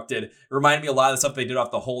constructed. It reminded me a lot of the stuff they did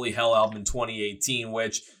off the Holy Hell album in 2018,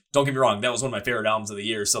 which, don't get me wrong, that was one of my favorite albums of the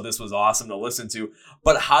year, so this was awesome to listen to.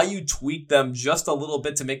 But how you tweaked them just a little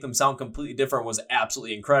bit to make them sound completely different was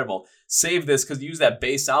absolutely incredible. Save This, because you used that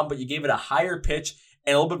bass sound, but you gave it a higher pitch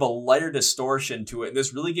and a little bit of a lighter distortion to it. And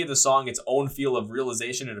this really gave the song its own feel of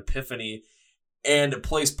realization and epiphany, and it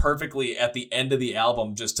plays perfectly at the end of the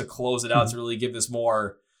album just to close it out, to really give this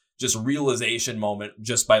more just realization moment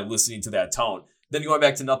just by listening to that tone. Then going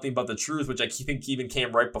back to Nothing But the Truth, which I think even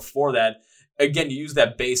came right before that. Again, you use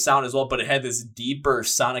that bass sound as well, but it had this deeper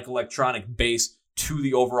sonic electronic bass to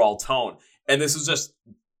the overall tone. And this is just,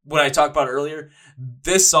 when I talked about earlier,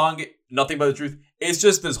 this song, Nothing But the Truth, it's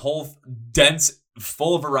just this whole dense,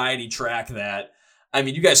 full variety track that, I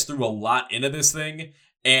mean, you guys threw a lot into this thing.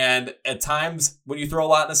 And at times, when you throw a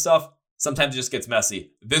lot into stuff, sometimes it just gets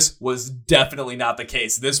messy. This was definitely not the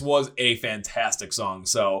case. This was a fantastic song.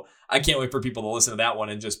 So I can't wait for people to listen to that one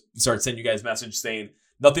and just start sending you guys message saying,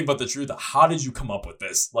 Nothing But the Truth, how did you come up with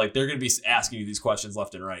this? Like, they're going to be asking you these questions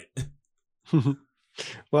left and right.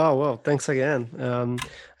 Wow, thanks again.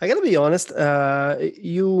 I gotta be honest.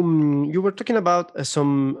 You were talking about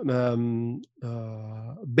some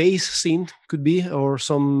bass scene, could be, or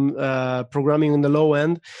some programming on the low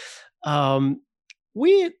end.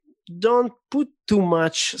 We don't put too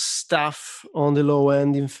much stuff on the low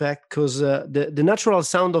end, in fact, because the natural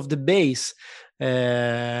sound of the bass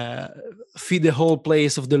feed the whole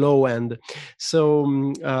place of the low end. So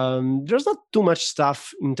there's not too much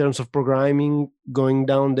stuff in terms of programming going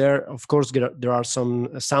down there. Of course, there are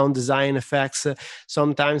some sound design effects.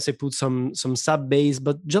 Sometimes I put some sub bass,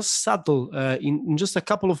 but just subtle in just a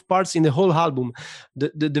couple of parts in the whole album.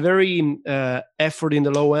 The very effort in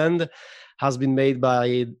the low end has been made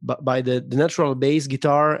by the natural bass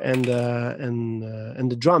guitar and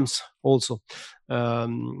the drums also.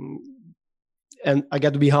 And I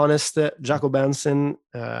got to be honest, Jacob Benson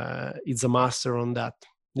is a master on that,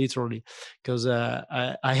 literally, because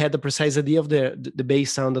I had the precise idea of the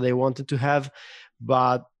bass sound that I wanted to have,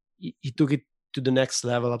 but he took it to the next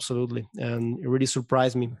level, absolutely. And it really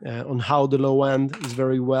surprised me on how the low end is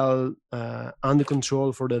very well under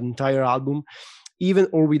control for the entire album, even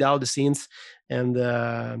or without the synths. And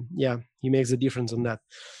he makes a difference on that.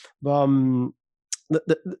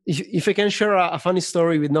 If I can share a funny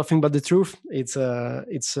story with Nothing But the Truth, it's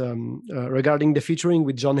regarding the featuring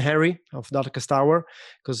with John Harry of Darkest Hour,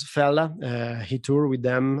 because Fella, he toured with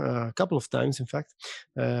them a couple of times, in fact,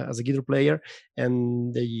 as a guitar player,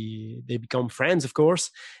 and they become friends, of course.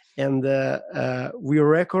 and we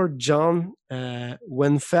record John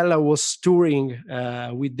when Fella was touring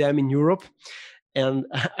with them in Europe, and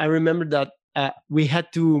I remember that we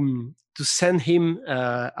had to send him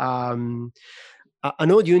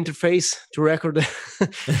an audio interface to record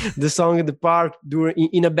the song in the park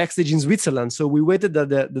in a backstage in Switzerland. So we waited that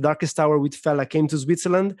the Darkest Hour with Fella came to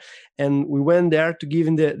Switzerland, and we went there to give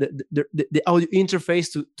him the audio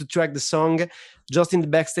interface to track the song just in the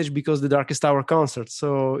backstage because the Darkest Hour concert.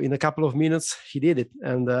 So in a couple of minutes he did it,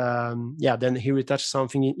 and then he retouched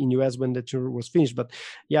something in US when the tour was finished. But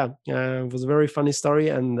it was a very funny story,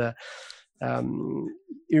 and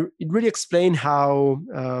it really explained how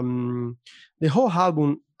the whole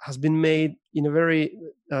album has been made in a very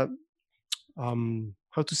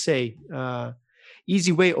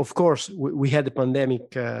easy way. Of course, we had the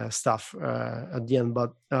pandemic stuff at the end,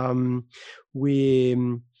 but the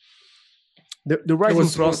writing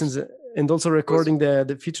process and also recording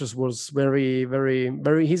the features was very, very,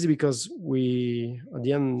 very easy, because we at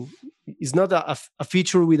the end, it's not a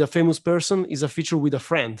feature with a famous person, it's a feature with a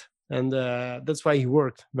friend, and that's why he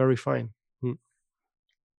worked very fine.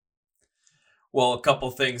 Well, a couple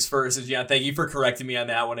things. First is, thank you for correcting me on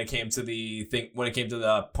that when it came to the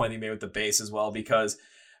point you made with the bass as well, because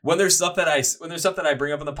when there's stuff that I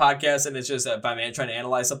bring up on the podcast, and it's just if I'm trying to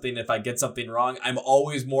analyze something, if I get something wrong, I'm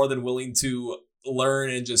always more than willing to learn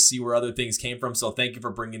and just see where other things came from. So thank you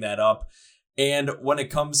for bringing that up. And when it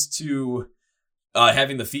comes to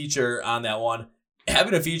having the feature on that one,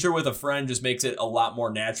 having a feature with a friend just makes it a lot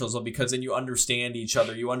more natural, so because then you understand each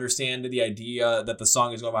other. You understand the idea that the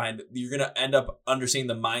song is going behind. You're going to end up understanding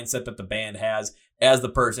the mindset that the band has as the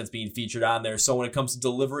person that's being featured on there. So when it comes to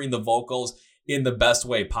delivering the vocals in the best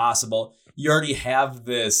way possible, you already have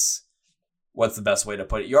this, what's the best way to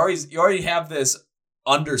put it? You already have this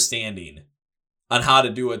understanding on how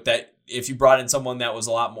to do it, that if you brought in someone that was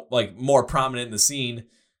a lot more prominent in the scene,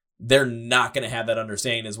 they're not going to have that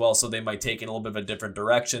understanding as well. So they might take in a little bit of a different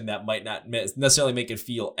direction that might not necessarily make it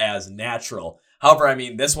feel as natural. However, I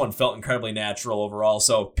mean, this one felt incredibly natural overall.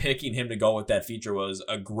 So picking him to go with that feature was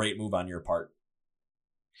a great move on your part.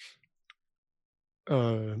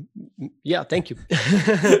 Thank you.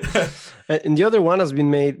 And the other one has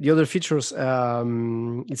been made, the other features,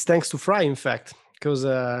 it's thanks to Fry, in fact. Because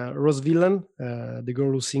Rose Villain, the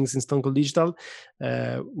girl who sings in Stone Cold Digital,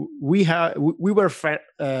 we were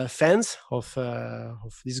fans of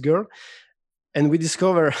this girl, and we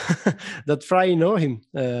discover that Fry know him.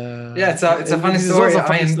 It's a funny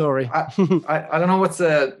story. I don't know what's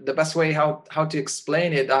the best way how to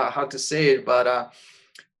explain it, how to say it, but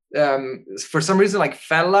for some reason, like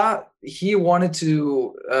Fella, he wanted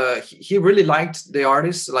to. He really liked the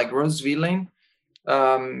artist, like Rose Villain.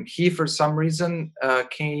 He for some reason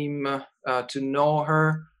came to know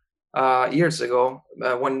her years ago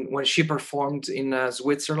when she performed in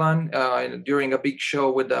Switzerland during a big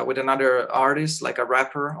show with another artist, like a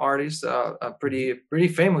rapper artist, a pretty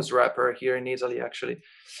famous rapper here in Italy, actually.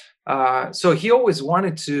 So he always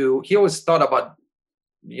thought about,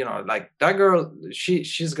 like, that girl,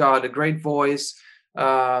 she's got a great voice,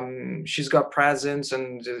 she's got presence,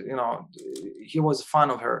 and he was a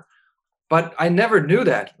fan of her. But I never knew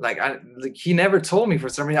that. He never told me for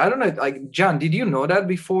some reason. I don't know. Like, John, did you know that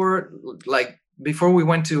before? Like, before we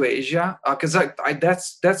went to Asia? Because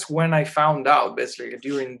that's when I found out, basically,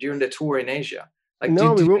 during the tour in Asia. Like,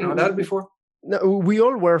 did you know that before? No, we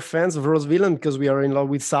all were fans of Rose Villain because we are in love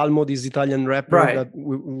with Salmo, this Italian rapper. Right. That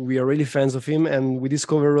we are really fans of him, and we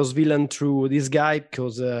discovered Rose Villain through this guy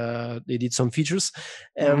because they did some features,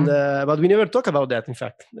 and but we never talk about that. In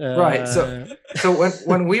fact, right. So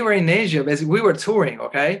when we were in Asia, basically we were touring.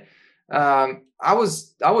 Okay, I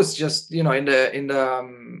was just in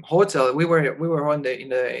the hotel. We were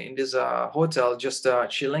in this hotel just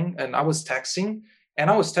chilling, and I was texting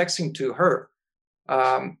to her.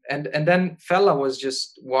 And then Fella was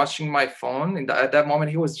just watching my phone, and at that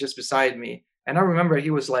moment he was just beside me, and I remember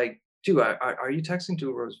he was like, "Dude, are you texting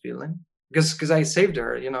to Rose Villain?" Because I saved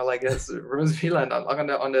her, like that's Rose Villain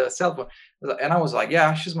on the cell phone, and I was like,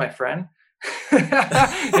 "Yeah, she's my friend."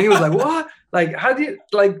 And he was like, "What? Like, how do you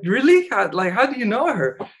really? How do you know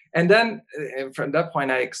her?" And then from that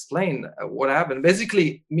point, I explained what happened.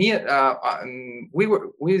 Basically, we've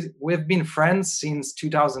been friends since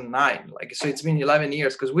 2009. So it's been 11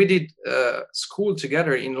 years because we did school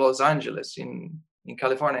together in Los Angeles, in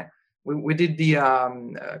California. We did the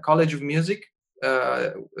College of Music.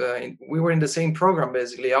 We were in the same program,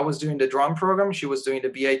 basically. I was doing the drum program. She was doing the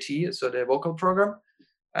BIT, so the vocal program.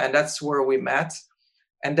 And that's where we met.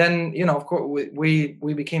 And then, of course, we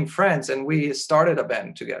became friends, and we started a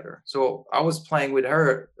band together. So I was playing with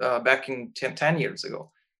her back in 10 years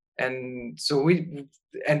ago. and so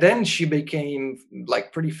and then she became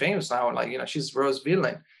like pretty famous now, like, she's Rose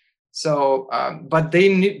Villain. So but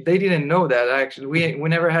they didn't know that. Actually, we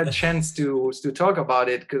never had a chance to talk about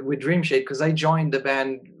it with Dream Shade, because I joined the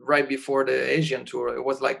band right before the Asian tour. It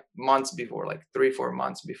was like months before, like 3-4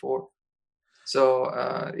 months before. So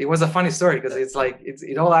it was a funny story, because it's like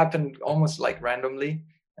it all happened almost like randomly.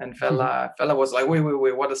 And fella was like, wait,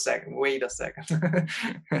 wait a second.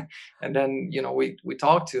 And then, we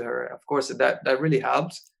talked to her. Of course, that really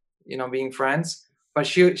helped, being friends. But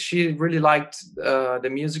she really liked the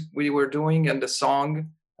music we were doing and the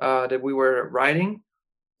song that we were writing.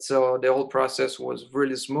 So the whole process was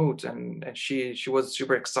really smooth, and she was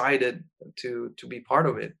super excited to be part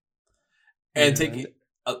of it. And taking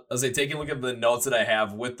a look at the notes that I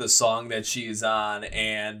have with the song that she's on,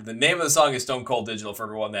 and the name of the song is Stone Cold Digital for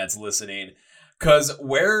everyone that's listening. Because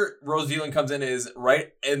where Rose Villain comes in is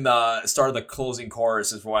right in the start of the closing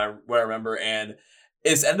chorus is what I remember, and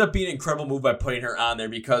it's ended up being an incredible move by putting her on there,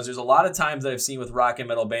 because there's a lot of times that I've seen with rock and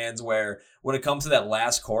metal bands where when it comes to that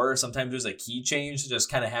last chorus, sometimes there's a key change to just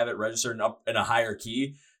kind of have it registered up in a higher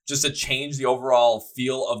key just to change the overall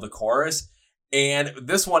feel of the chorus. And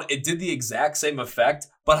this one, it did the exact same effect,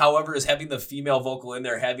 but however, is having the female vocal in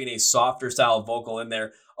there, having a softer style vocal in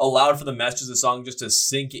there, allowed for the message of the song just to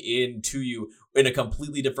sink into you in a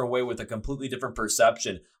completely different way with a completely different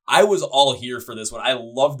perception. I was all here for this one. I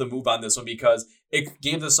love the move on this one because it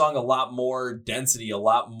gave the song a lot more density, a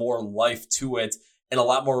lot more life to it, and a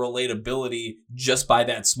lot more relatability just by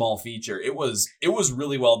that small feature. It was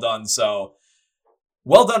really well done. So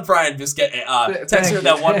well done, Brian. Just get text her at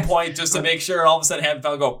that one point just to make sure all of a sudden have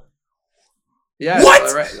fella go. Yeah,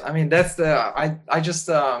 what? Right. I mean, that's the I just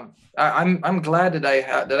I'm glad that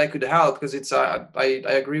I could help, because it's I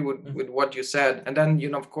agree with what you said. And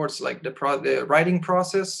then, of course, like the writing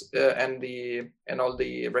process and all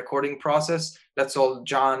the recording process, that's all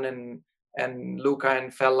John and Luca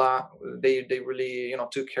and Fella, they really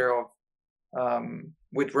took care of,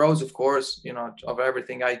 with Rose, of course, of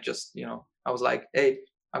everything. I just I was like, hey,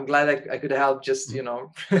 I'm glad I could help, just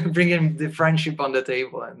bringing the friendship on the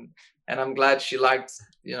table, and I'm glad she liked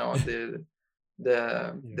the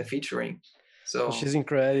featuring. So she's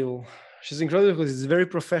incredible. She's incredible because it's very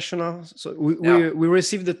professional. So we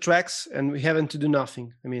received the tracks and we haven't to do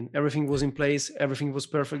nothing. I mean, everything was in place, everything was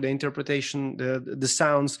perfect. The interpretation, the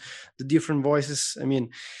sounds, the different voices. I mean,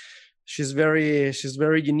 she's very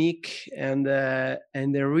unique, and I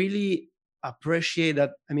really appreciate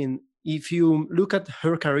that. I mean, if you look at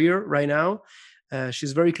her career right now,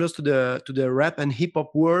 she's very close to the rap and hip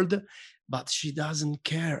hop world, but she doesn't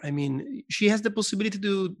care. I mean, she has the possibility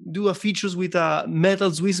to do a features with a metal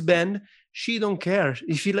Swiss band. She don't care.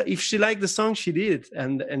 If she liked the song, she did,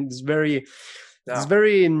 and it's very. Yeah. It's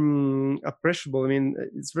very appreciable. I mean,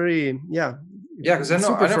 it's very because I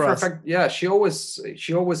know for a fact. Yeah, she always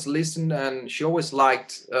listened, and she always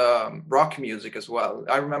liked rock music as well.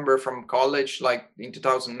 I remember from college, like in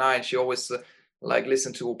 2009, she always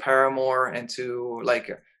listened to Paramore and to like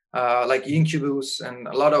Incubus and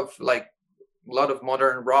a lot of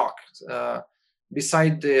modern rock.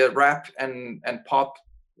 Beside the rap and pop,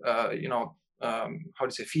 how to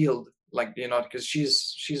say, field. Because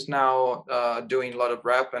she's now doing a lot of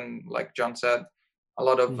rap, and like John said, a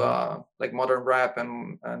lot of modern rap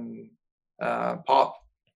and pop,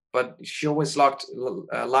 but she always liked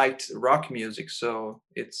rock music. So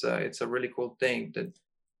it's a really cool thing that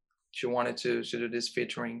she wanted to do this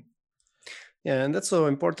featuring. Yeah, and that's so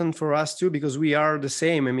important for us too, because we are the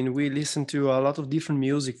same. I mean, we listen to a lot of different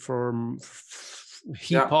music, from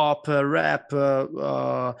hip hop, rap.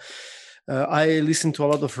 I listen to a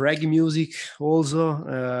lot of reggae music also.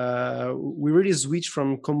 We really switch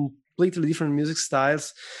from completely different music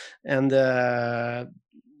styles, and this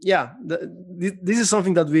is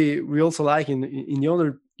something that we also like in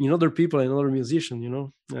other people and other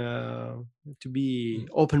musicians. To be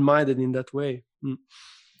open-minded in that way.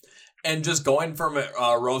 And just going from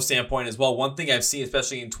a Rose standpoint as well, one thing I've seen,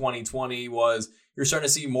 especially in 2020, was you're starting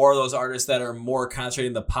to see more of those artists that are more concentrated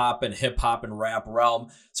in the pop and hip hop and rap realm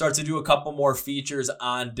start to do a couple more features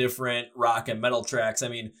on different rock and metal tracks. I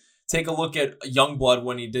mean, take a look at Youngblood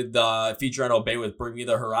when he did the feature on Obey with Bring Me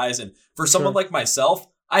the Horizon. For someone like myself,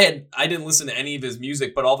 I didn't listen to any of his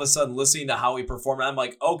music, but all of a sudden listening to how he performed, I'm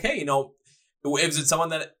like, okay, is it someone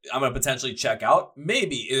that I'm going to potentially check out?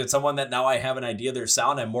 Maybe. Is it someone that now I have an idea of their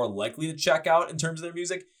sound I'm more likely to check out in terms of their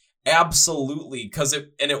music? Absolutely, because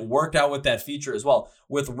it worked out with that feature as well.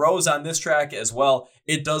 With Rose on this track as well,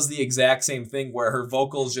 it does the exact same thing where her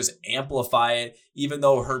vocals just amplify it, even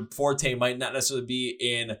though her forte might not necessarily be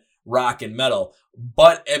in rock and metal.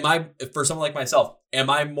 But for someone like myself, Am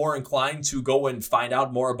I more inclined to go and find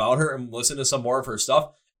out more about her and listen to some more of her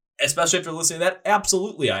stuff? Especially after listening to that,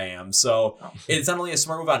 absolutely I am. So it's not only a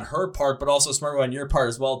smart move on her part, but also a smart move on your part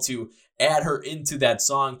as well to add her into that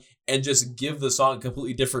song and just give the song a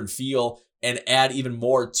completely different feel and add even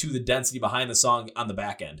more to the density behind the song on the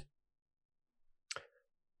back end.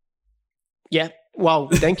 Yeah. Wow.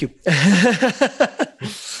 Thank you.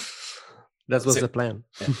 That was the plan.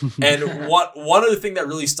 And one other thing that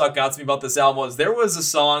really stuck out to me about this album was there was a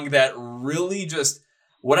song that really just,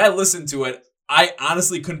 when I listened to it, I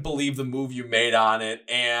honestly couldn't believe the move you made on it.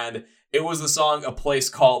 And it was the song A Place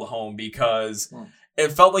Called Home, because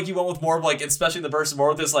it felt like you went with more of like, especially in the verse, more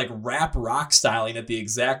with this like rap rock styling at the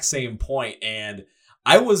exact same point. And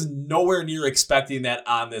I was nowhere near expecting that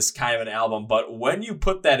on this kind of an album. But when you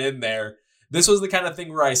put that in there, this was the kind of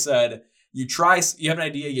thing where I said, you have an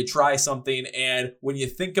idea, you try something. And when you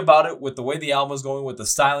think about it with the way the album is going, with the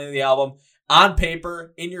styling of the album, on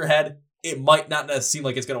paper, in your head, it might not seem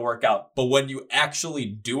like it's going to work out. But when you actually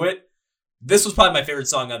do it, this was probably my favorite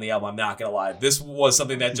song on the album. I'm not going to lie. This was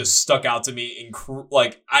something that just stuck out to me.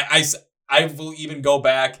 Like I will even go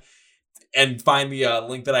back and find the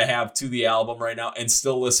link that I have to the album right now and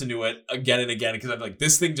still listen to it again and again, because I'm like,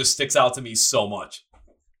 this thing just sticks out to me so much.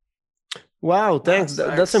 Wow, thanks.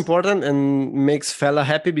 That's important and makes Fela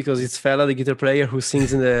happy, because it's Fela, the guitar player, who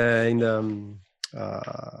sings in the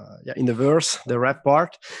verse, the rap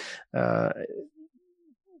part.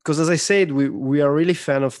 Because as I said, we are really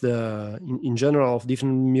fan of in general of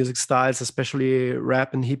different music styles, especially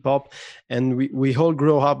rap and hip hop, and we all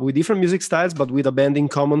grow up with different music styles, but with a band in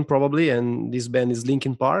common probably, and this band is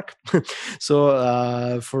Linkin Park. So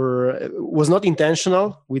it was not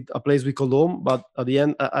intentional with A Place We Call Home, but at the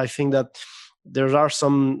end, I think that there are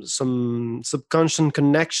some subconscious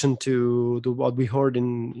connection to what we heard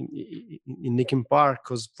in Linkin Park,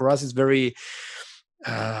 because for us it's very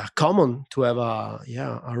common to have a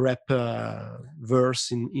rap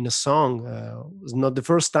verse in a song. It's not the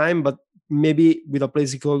first time, but maybe with A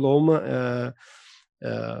Place Called Home,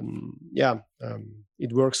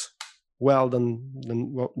 it works well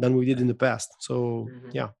than we did in the past. So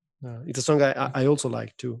it's a song I also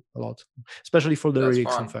like too a lot, especially for the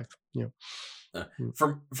lyrics. Fun. In fact,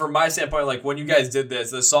 From my standpoint, like when you guys did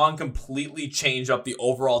this, the song completely changed up the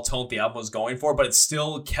overall tone the album was going for, but it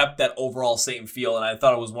still kept that overall same feel. And I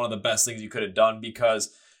thought it was one of the best things you could have done, because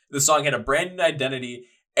the song had a brand new identity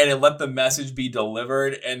and it let the message be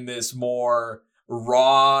delivered in this more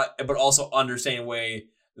raw, but also understanding way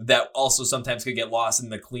that also sometimes could get lost in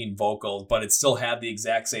the clean vocals, but it still had the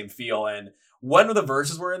exact same feel. And when the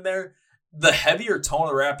verses were in there, the heavier tone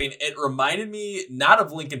of rapping, it reminded me not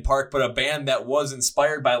of Linkin Park, but a band that was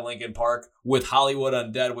inspired by Linkin Park with Hollywood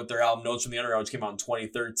Undead, with their album Notes from the Underground, which came out in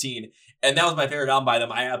 2013. And that was my favorite album by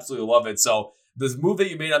them. I absolutely love it. So this move that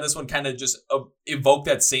you made on this one kind of just evoked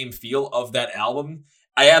that same feel of that album.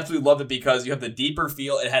 I absolutely loved it because you have the deeper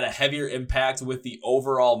feel. It had a heavier impact with the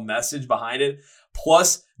overall message behind it.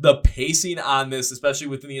 Plus, the pacing on this, especially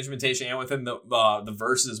within the instrumentation and within the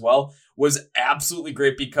verses as well, was absolutely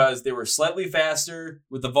great, because they were slightly faster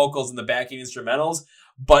with the vocals and the backing instrumentals,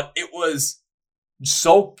 but it was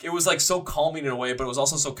so calming in a way, but it was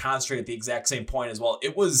also so concentrated at the exact same point as well.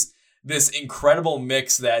 It was this incredible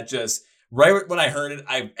mix that just, right when I heard it,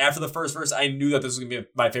 after the first verse, I knew that this was going to be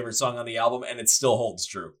my favorite song on the album, and it still holds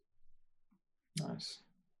true.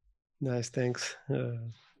 Nice, thanks.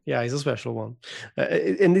 Yeah, it's a special one.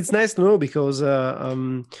 And it's nice to know, because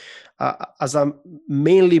as a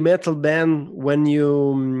mainly metal band, when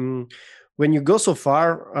you go so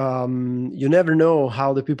far, you never know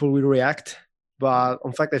how the people will react. But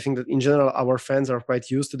in fact, I think that in general, our fans are quite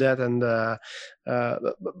used to that. And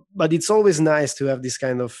but it's always nice to have this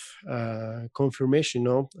kind of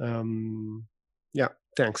confirmation,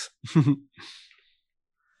 thanks.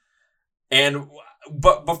 And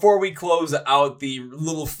but before we close out the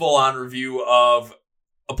little full-on review of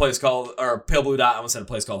A Place Called, or Pale Blue Dot, I almost said A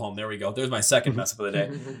Place Called Home. There we go. There's my second mess up of the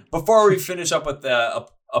day. Before we finish up with a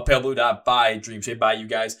Pale Blue Dot by Dreamshade by you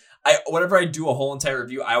guys, whenever I do a whole entire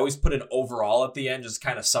review, I always put an overall at the end, just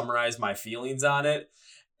kind of summarize my feelings on it.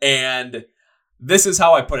 And this is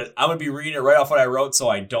how I put it. I'm going to be reading it right off what I wrote so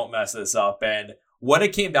I don't mess this up. And when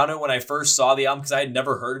it came down to it, when I first saw the album, because I had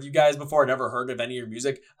never heard of you guys before, never heard of any of your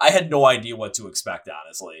music, I had no idea what to expect,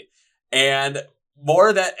 honestly. And more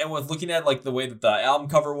of that, and with looking at like the way that the album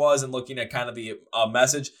cover was and looking at kind of the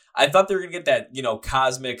message, I thought they were going to get that,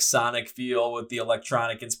 cosmic sonic feel with the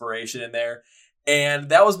electronic inspiration in there. And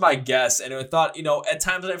that was my guess. And I thought, at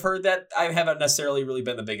times that I've heard that, I haven't necessarily really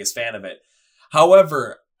been the biggest fan of it.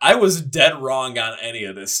 However, I was dead wrong on any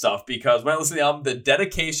of this stuff because when I listened to the album, the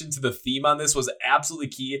dedication to the theme on this was absolutely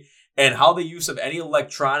key, and how the use of any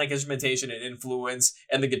electronic instrumentation and influence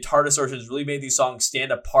and the guitar distortions really made these songs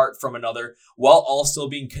stand apart from another while all still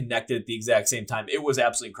being connected at the exact same time. It was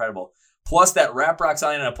absolutely incredible. Plus, that rap rock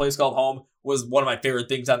sound in A Place Called Home was one of my favorite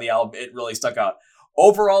things on the album. It really stuck out.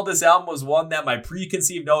 Overall, this album was one that my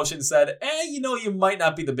preconceived notions said, you might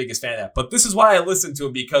not be the biggest fan of that. But this is why I listened to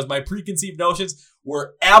him, because my preconceived notions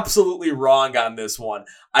were absolutely wrong on this one.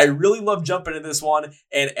 I really love jumping into this one.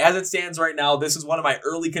 And as it stands right now, this is one of my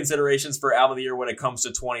early considerations for Album of the Year when it comes to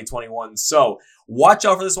 2021. So watch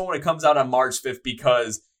out for this one when it comes out on March 5th,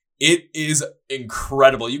 because it is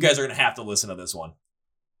incredible. You guys are going to have to listen to this one.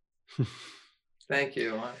 Thank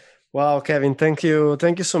you. Wow, Kevin, thank you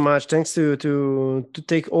so much. Thanks to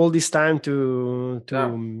take all this time to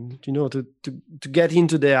get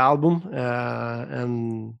into the album,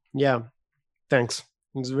 and yeah, thanks.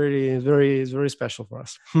 It's very special for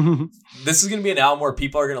us. This is going to be an album where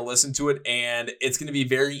people are going to listen to it, and it's going to be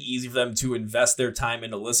very easy for them to invest their time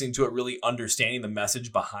into listening to it, really understanding the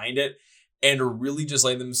message behind it, and really just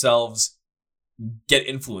letting themselves get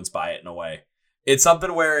influenced by it in a way. It's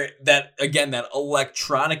something where that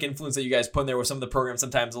electronic influence that you guys put in there with some of the programs,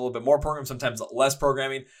 sometimes a little bit more programs, sometimes less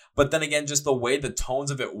programming. But then again, just the way the tones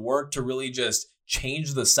of it work to really just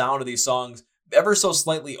change the sound of these songs ever so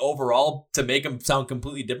slightly overall to make them sound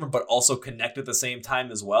completely different, but also connect at the same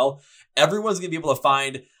time as well. Everyone's going to be able to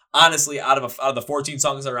find, honestly, out of the 14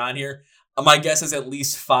 songs that are on here, my guess is at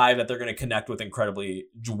least 5 that they're going to connect with incredibly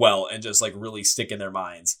well and just like really stick in their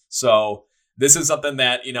minds. So this is something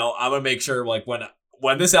that, I'm going to make sure, like,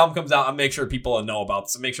 when this album comes out, I'll make sure people know about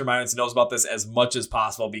this. Make sure my audience knows about this as much as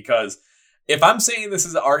possible, because if I'm saying this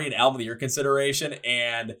is already an Album of the Year consideration,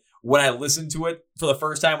 and when I listened to it for the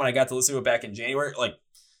first time, when I got to listen to it back in January, like,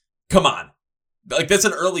 come on. Like, that's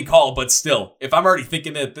an early call, but still, if I'm already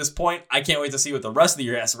thinking it at this point, I can't wait to see what the rest of the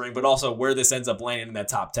year has to bring, but also where this ends up landing in that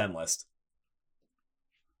top 10 list.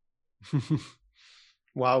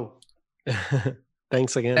 Wow.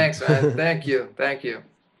 Thanks again. Thanks, man. Thank you.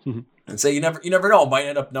 And say you never know. It might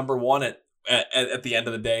end up number one at the end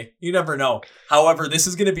of the day. You never know. However, this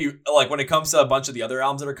is going to be, like, when it comes to a bunch of the other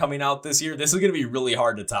albums that are coming out this year, this is going to be really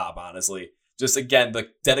hard to top, honestly. Just, again, the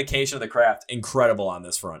dedication of the craft, incredible on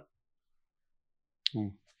this front.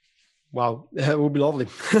 Wow. It will be lovely.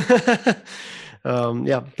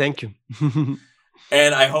 Yeah, thank you.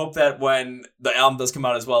 And I hope that when the album does come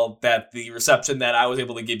out as well, that the reception that I was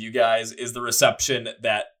able to give you guys is the reception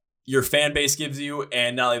that your fan base gives you.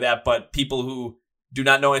 And not only that, but people who do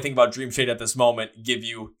not know anything about Dream Shade at this moment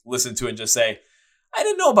listen to it and just say, I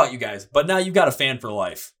didn't know about you guys, but now you've got a fan for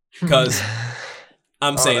life. Because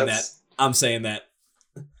I'm saying that.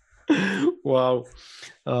 Wow.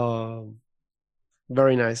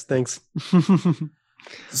 Very nice. Thanks.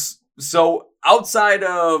 So outside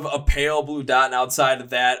of A Pale Blue Dot and outside of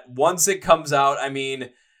that, once it comes out, I mean,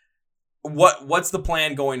 what's the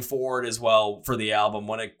plan going forward as well for the album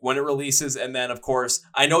when it releases? And then, of course,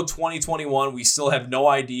 I know 2021, we still have no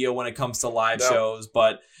idea when it comes to live shows,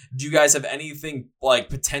 but do you guys have anything like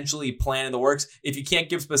potentially planned in the works? If you can't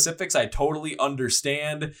give specifics, I totally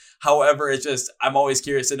understand. However, it's just, I'm always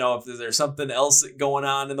curious to know if there's something else going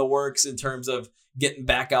on in the works in terms of getting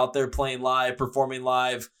back out there, playing live, performing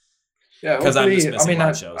live. Yeah, because I'm just missing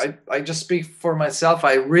live shows. I just speak for myself.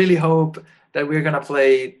 I really hope that we're gonna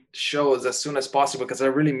play shows as soon as possible because I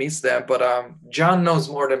really miss them. But John knows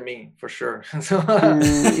more than me for sure.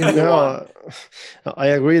 I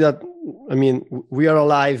agree that, I mean, we are a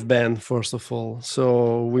live band first of all,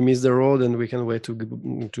 so we miss the road and we can wait to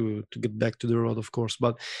get back to the road, of course.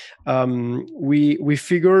 But we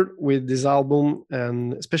figured with this album,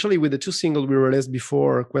 and especially with the 2 singles we released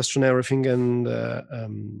before, Question Everything and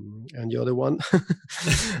the other one,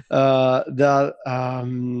 that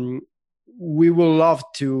we will love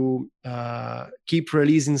to keep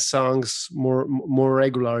releasing songs more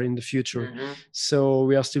regular in the future. Mm-hmm. So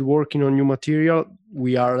we are still working on new material.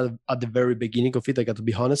 We are at the very beginning of it, I got to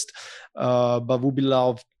be honest. But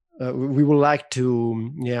we would like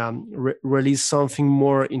to release something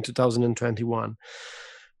more in 2021.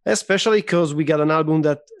 Especially because we got an album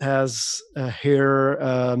that has her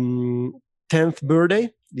 10th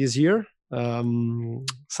birthday this year,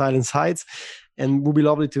 Silence Heights. And it would be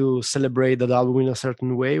lovely to celebrate that album in a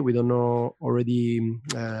certain way. We don't know already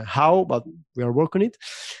how, but we are working on it.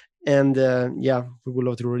 And we would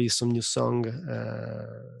love to release some new song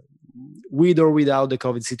with or without the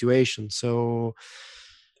COVID situation. So,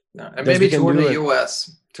 and maybe tour the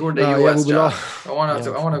US. Tour the US. I want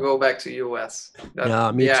to go back to US.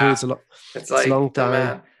 Me too. It's a long time.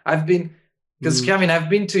 Man, I've been because Kevin, I've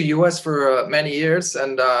been to US for many years,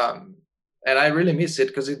 and I really miss it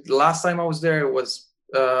because last time I was there was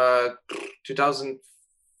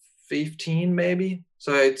 2015 maybe.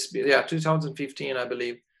 So it's 2015 I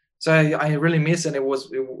believe. So I really miss, and it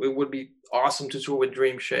would be awesome to tour with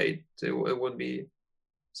Dream Shade. It would be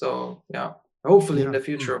so hopefully in the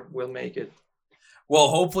future we'll make it. Well,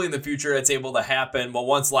 hopefully in the future it's able to happen. Well,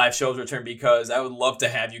 once live shows return, because I would love to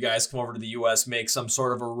have you guys come over to the U.S., make some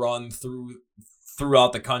sort of a run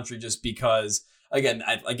throughout the country, just because. Again,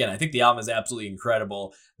 I think the album is absolutely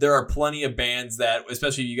incredible. There are plenty of bands that,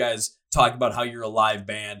 especially you guys talk about how you're a live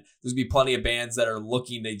band, there's be plenty of bands that are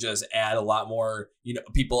looking to just add a lot more,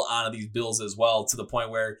 people onto these bills as well, to the point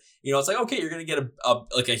where, it's like, okay, you're going to get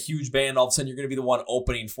a huge band. All of a sudden you're going to be the one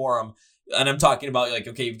opening for them. And I'm talking about like,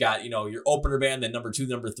 okay, you've got, your opener band, then number 2,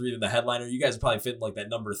 number 3, then the headliner. You guys are probably fitting like that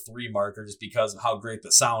number 3 marker just because of how great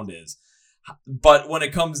the sound is. But when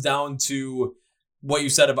it comes down to what you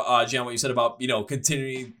said about Jan, what you said about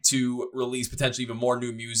continuing to release potentially even more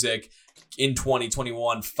new music in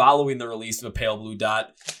 2021 following the release of A Pale Blue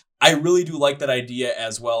Dot, I really do like that idea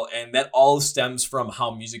as well, and that all stems from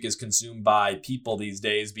how music is consumed by people these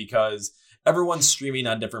days, because everyone's streaming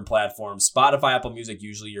on different platforms. Spotify, Apple Music,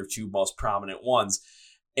 usually your 2 most prominent ones.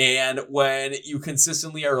 And when you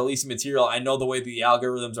consistently are releasing material, I know the way the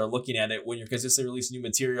algorithms are looking at it, when you're consistently releasing new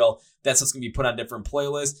material, that's what's going to be put on different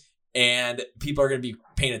playlists. And people are going to be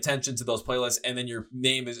paying attention to those playlists, and then your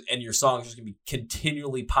name and your songs are just going to be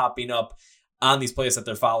continually popping up on these playlists that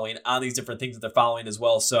they're following, on these different things that they're following as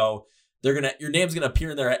well. So your name's going to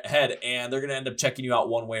appear in their head, and they're going to end up checking you out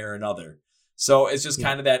one way or another. So it's just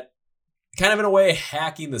kind of in a way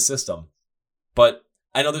hacking the system. But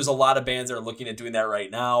I know there's a lot of bands that are looking at doing that right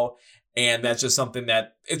now, and that's just something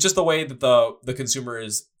that it's just the way that the consumer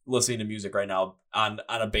is listening to music right now on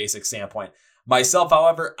a basic standpoint. Myself,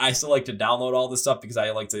 however, I still like to download all this stuff because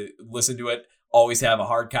I like to listen to it, always have a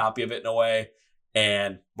hard copy of it in a way.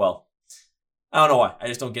 And, well, I don't know why. I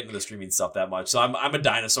just don't get into the streaming stuff that much. So I'm a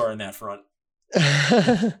dinosaur in that front.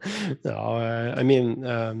 No,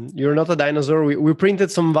 you're not a dinosaur. We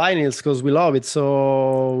printed some vinyls because we love it.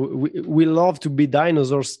 So we love to be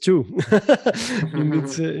dinosaurs too,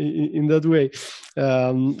 in that way.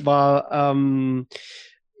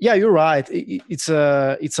 Yeah, you're right. It's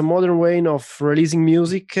a modern way of releasing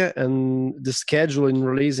music, and the schedule in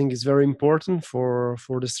releasing is very important for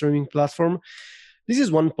the streaming platform. This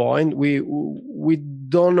is one point. We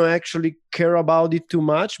don't actually care about it too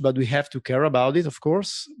much, but we have to care about it, of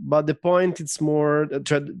course. But the point, it's more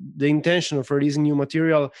the intention of releasing new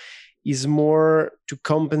material is more to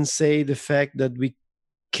compensate the fact that we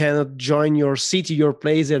cannot join your city, your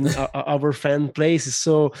place, and our fan places.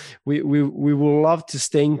 So we would love to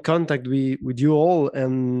stay in contact with you all,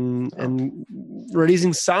 and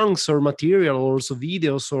releasing songs or material, or also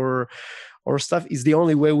videos or stuff is the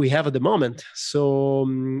only way we have at the moment. So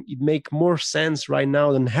it makes more sense right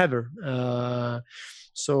now than ever.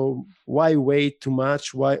 So why wait too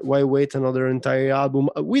much? Why wait another entire album?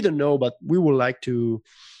 We don't know, but we would like to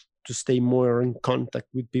stay more in contact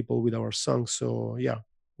with people with our songs. So yeah.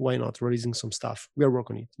 Why not releasing some stuff? We are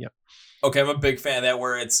working on it. Yeah. Okay, I'm a big fan of that,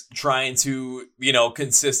 where it's trying to,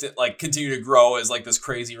 continue to grow as like this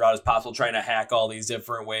crazy route as possible, trying to hack all these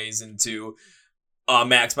different ways into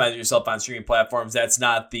maximizing yourself on streaming platforms. That's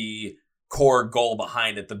not the core goal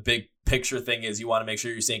behind it. The big picture thing is you want to make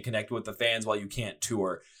sure you're staying connected with the fans while you can't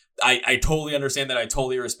tour. I totally understand that. I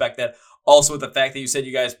totally respect that. Also, with the fact that you said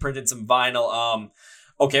you guys printed some vinyl.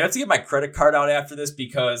 Okay, I have to get my credit card out after this,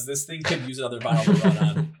 because this thing could use another vinyl to run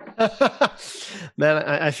on. Man,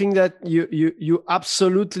 I think that you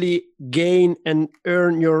absolutely gain and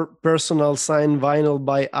earn your personal signed vinyl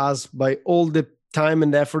by us, by all the time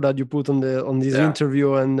and effort that you put on this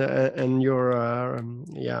interview and your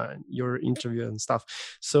interview and stuff.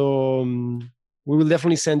 So we will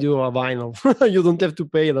definitely send you a vinyl. You don't have to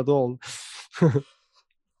pay it at all.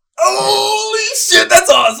 Holy shit,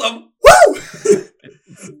 that's awesome! Woo!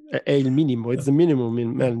 El minimo. It's the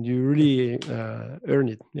minimum, man. You really earn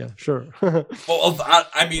it. Yeah, sure. Well,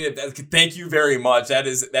 I mean, thank you very much. That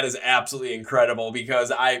is absolutely incredible,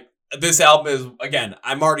 because this album is, again,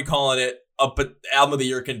 I'm already calling it a album of the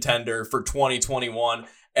year contender for 2021,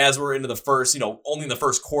 as we're into the first, only in the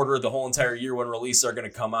first quarter of the whole entire year when releases are going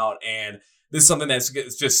to come out. And this is something that's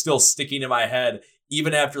just still sticking in my head,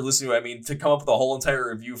 even after listening to it. I mean, to come up with a whole entire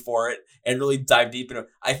review for it and really dive deep into it.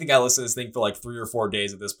 I think I listened to this thing for like 3 or 4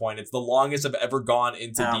 days at this point. It's the longest I've ever gone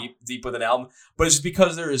into deep with an album, but it's just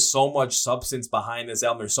because there is so much substance behind this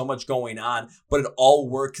album. There's so much going on, but it all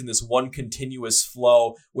works in this one continuous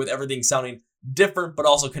flow with everything sounding different, but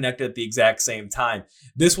also connected at the exact same time.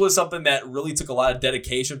 This was something that really took a lot of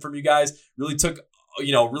dedication from you guys, really took,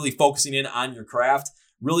 really focusing in on your craft,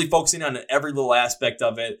 really focusing on every little aspect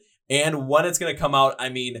of it. And when it's going to come out, I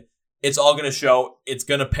mean, it's all going to show, it's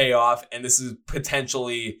going to pay off. And this is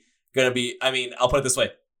potentially going to be, I'll put it this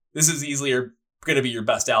way. This is easily going to be your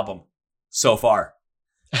best album so far.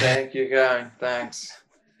 Thank you, Kevin. Thanks.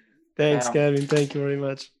 Thanks, Kevin. Thank you very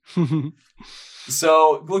much.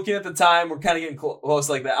 So looking at the time, we're kind of getting close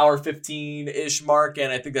to like the hour 15-ish mark.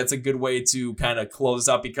 And I think that's a good way to kind of close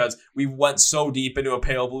up because we went so deep into A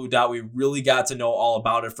Pale Blue Dot. We really got to know all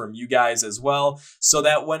about it from you guys as well. So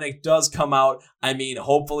that when it does come out,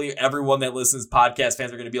 hopefully everyone that listens, podcast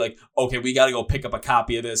fans, are going to be like, okay, we got to go pick up a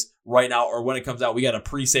copy of this right now. Or when it comes out, we got to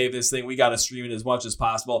pre-save this thing. We got to stream it as much as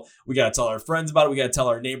possible. We got to tell our friends about it. We got to tell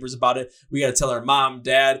our neighbors about it. We got to tell our mom,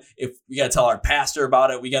 dad. If we got to tell our pastor about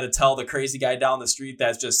it, we got to tell the crazy guy down the street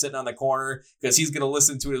that's just sitting on the corner because he's going to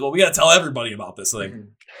listen to it as well. We got to tell everybody about this thing.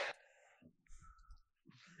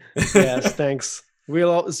 Yes, thanks.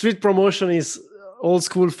 Street promotion is old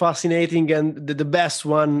school, fascinating, and the best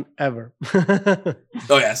one ever.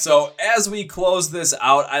 Oh yeah. So as we close this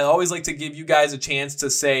out, I always like to give you guys a chance to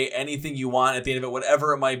say anything you want at the end of it,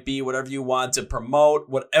 whatever it might be, whatever you want to promote,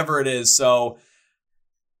 whatever it is. So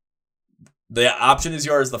the option is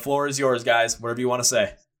yours. The floor is yours, guys. Whatever you want to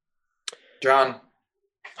say. John.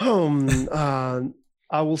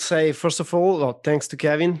 I will say, first of all, thanks to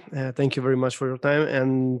Kevin. Thank you very much for your time.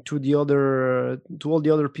 And to all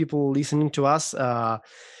the other people listening to us,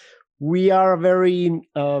 we are a very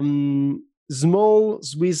small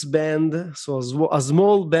Swiss band. So a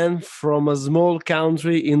small band from a small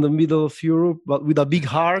country in the middle of Europe, but with a big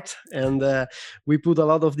heart. And we put a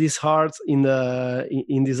lot of this heart in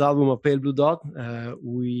this album, A Pale Blue Dot.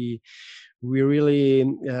 We really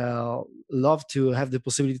love to have the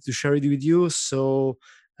possibility to share it with you. So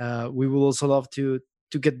we will also love to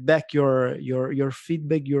get back your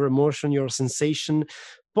feedback, your emotion, your sensation,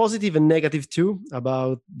 positive and negative too,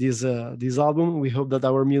 about this album. We hope that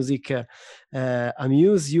our music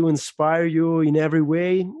amuse you, inspire you in every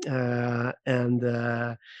way,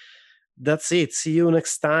 and that's it. See you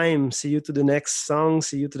next time. See you to the next song.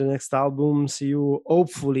 See you to the next album. See you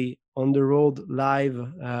hopefully on the road live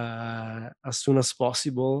as soon as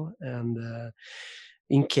possible. And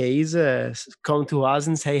in case, come to us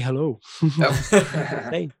and say hello.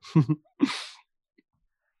 Hey.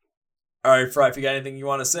 All right, Fry, if you got anything you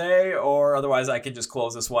want to say, or otherwise I can just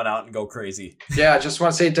close this one out and go crazy. Yeah, I just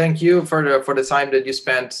want to say thank you for the time that you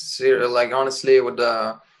spent, like honestly, with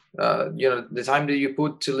the time that you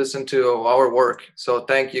put to listen to our work. So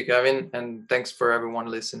thank you, Kevin, and thanks for everyone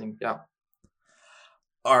listening. Yeah.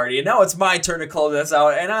 Alrighty, and now it's my turn to close this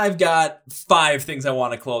out, and I've got 5 things I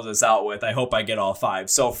want to close this out with. I hope I get all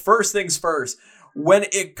 5. So first things first, when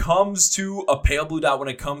it comes to A Pale Blue Dot, when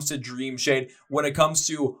it comes to Dreamshade, when it comes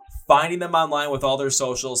to finding them online with all their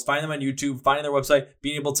socials, finding them on YouTube, finding their website,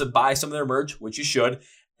 being able to buy some of their merch, which you should,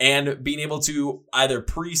 and being able to either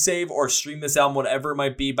pre-save or stream this album, whatever it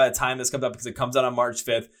might be by the time this comes out, because it comes out on March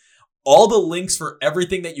 5th. All the links for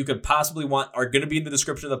everything that you could possibly want are going to be in the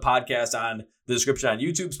description of the podcast, on the description on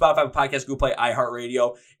YouTube, Spotify, Podcast, Google Play,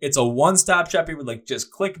 iHeartRadio. It's a one-stop shop. You would like just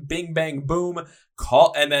click, bing, bang, boom,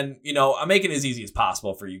 call, and then, I'm making it as easy as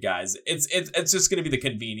possible for you guys. It's just going to be the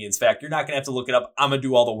convenience factor. You're not going to have to look it up. I'm going to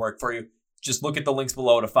do all the work for you. Just look at the links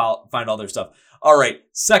below to find all their stuff. All right.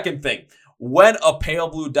 Second thing. When A Pale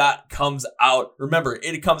Blue Dot comes out, remember,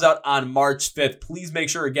 it comes out on March 5th. Please make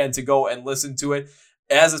sure, again, to go and listen to it.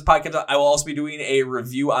 As this podcast, I will also be doing a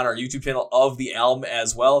review on our YouTube channel of the album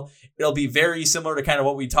as well. It'll be very similar to kind of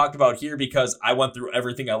what we talked about here, because I went through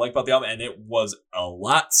everything I like about the album, and it was a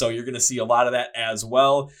lot. So you're going to see a lot of that as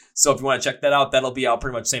well. So if you want to check that out, that'll be out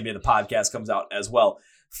pretty much the same day the podcast comes out as well.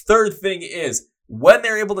 Third thing is, when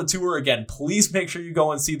they're able to tour again, please make sure you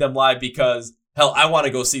go and see them live, because hell, I want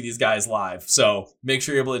to go see these guys live. So make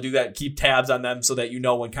sure you're able to do that. Keep tabs on them so that you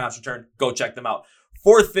know when concerts return. Go check them out.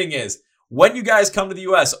 Fourth thing is, when you guys come to the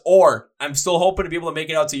U.S., or I'm still hoping to be able to make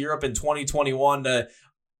it out to Europe in 2021 to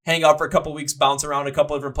hang out for a couple weeks, bounce around a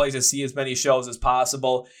couple different places, see as many shows as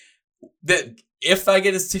possible. If I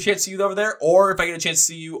get a chance to see you over there, or if I get a chance to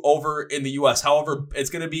see you over in the U.S., however, it's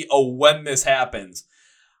going to be when this happens.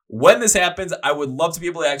 When this happens, I would love to be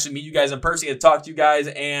able to actually meet you guys in person and talk to you guys.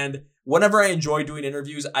 And whenever I enjoy doing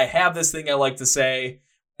interviews, I have this thing I like to say,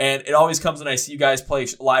 and it always comes when I see you guys play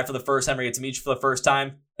live for the first time, or I get to meet you for the first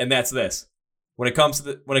time. And that's this. When it comes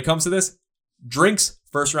to this, drinks,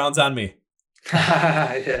 first round's on me.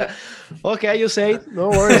 Yeah. Okay, you say it. No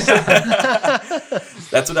worries.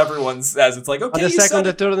 That's what everyone says. It's like, okay, On the second,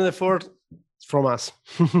 the third, and the fourth from us.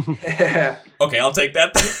 Okay, I'll take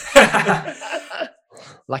that.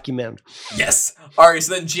 Lucky man. Yes. All right,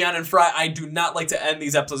 so then Gian and Fry, I do not like to end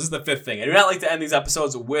these episodes. This is the fifth thing. I do not like to end these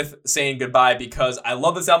episodes with saying goodbye because I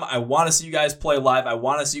love this album. I want to see you guys play live. I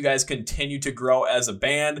want to see you guys continue to grow as a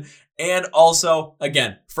band. And also,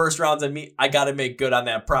 again, first rounds and me, I got to make good on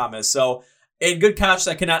that promise. So in good conscience,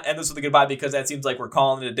 I cannot end this with a goodbye because that seems like we're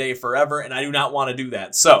calling it a day forever, and I do not want to do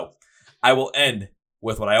that. So I will end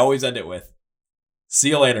with what I always end it with. See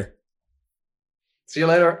you later. See you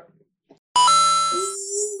later.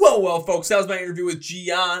 Well, folks, that was my interview with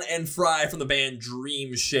Gian and Fry from the band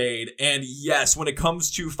Dream Shade. And yes, when it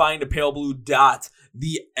comes to Find a Pale Blue Dot,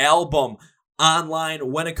 the album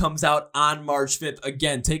online when it comes out on March 5th.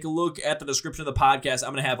 Again, take a look at the description of the podcast.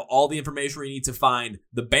 I'm going to have all the information where you need to find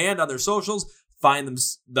the band on their socials, find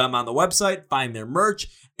them on the website, find their merch,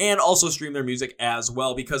 and also stream their music as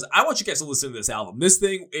well, because I want you guys to listen to this album. This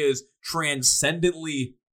thing is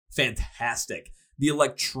transcendently fantastic. The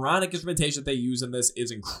electronic instrumentation that they use in this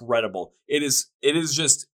is incredible. It's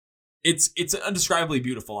indescribably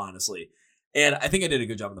beautiful, honestly. And I think I did a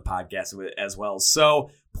good job on the podcast with it as well.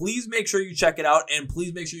 So please make sure you check it out, and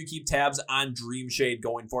please make sure you keep tabs on Dream Shade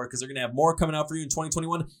going forward, because they're going to have more coming out for you in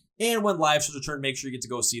 2021. And when live shows return, make sure you get to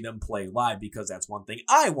go see them play live, because that's one thing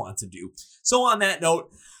I want to do. So on that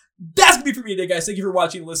note, that's going to be for me today, guys. Thank you for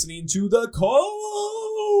watching and listening to the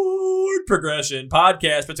Chord Progression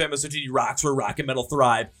Podcast. Pretend Mr. T rocks where rock and metal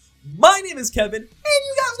thrive. My name is Kevin, and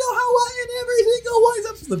you guys know how I end every single one.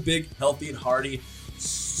 Up to the big, healthy, and hearty.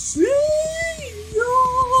 See you.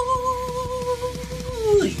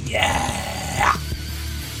 Yeah.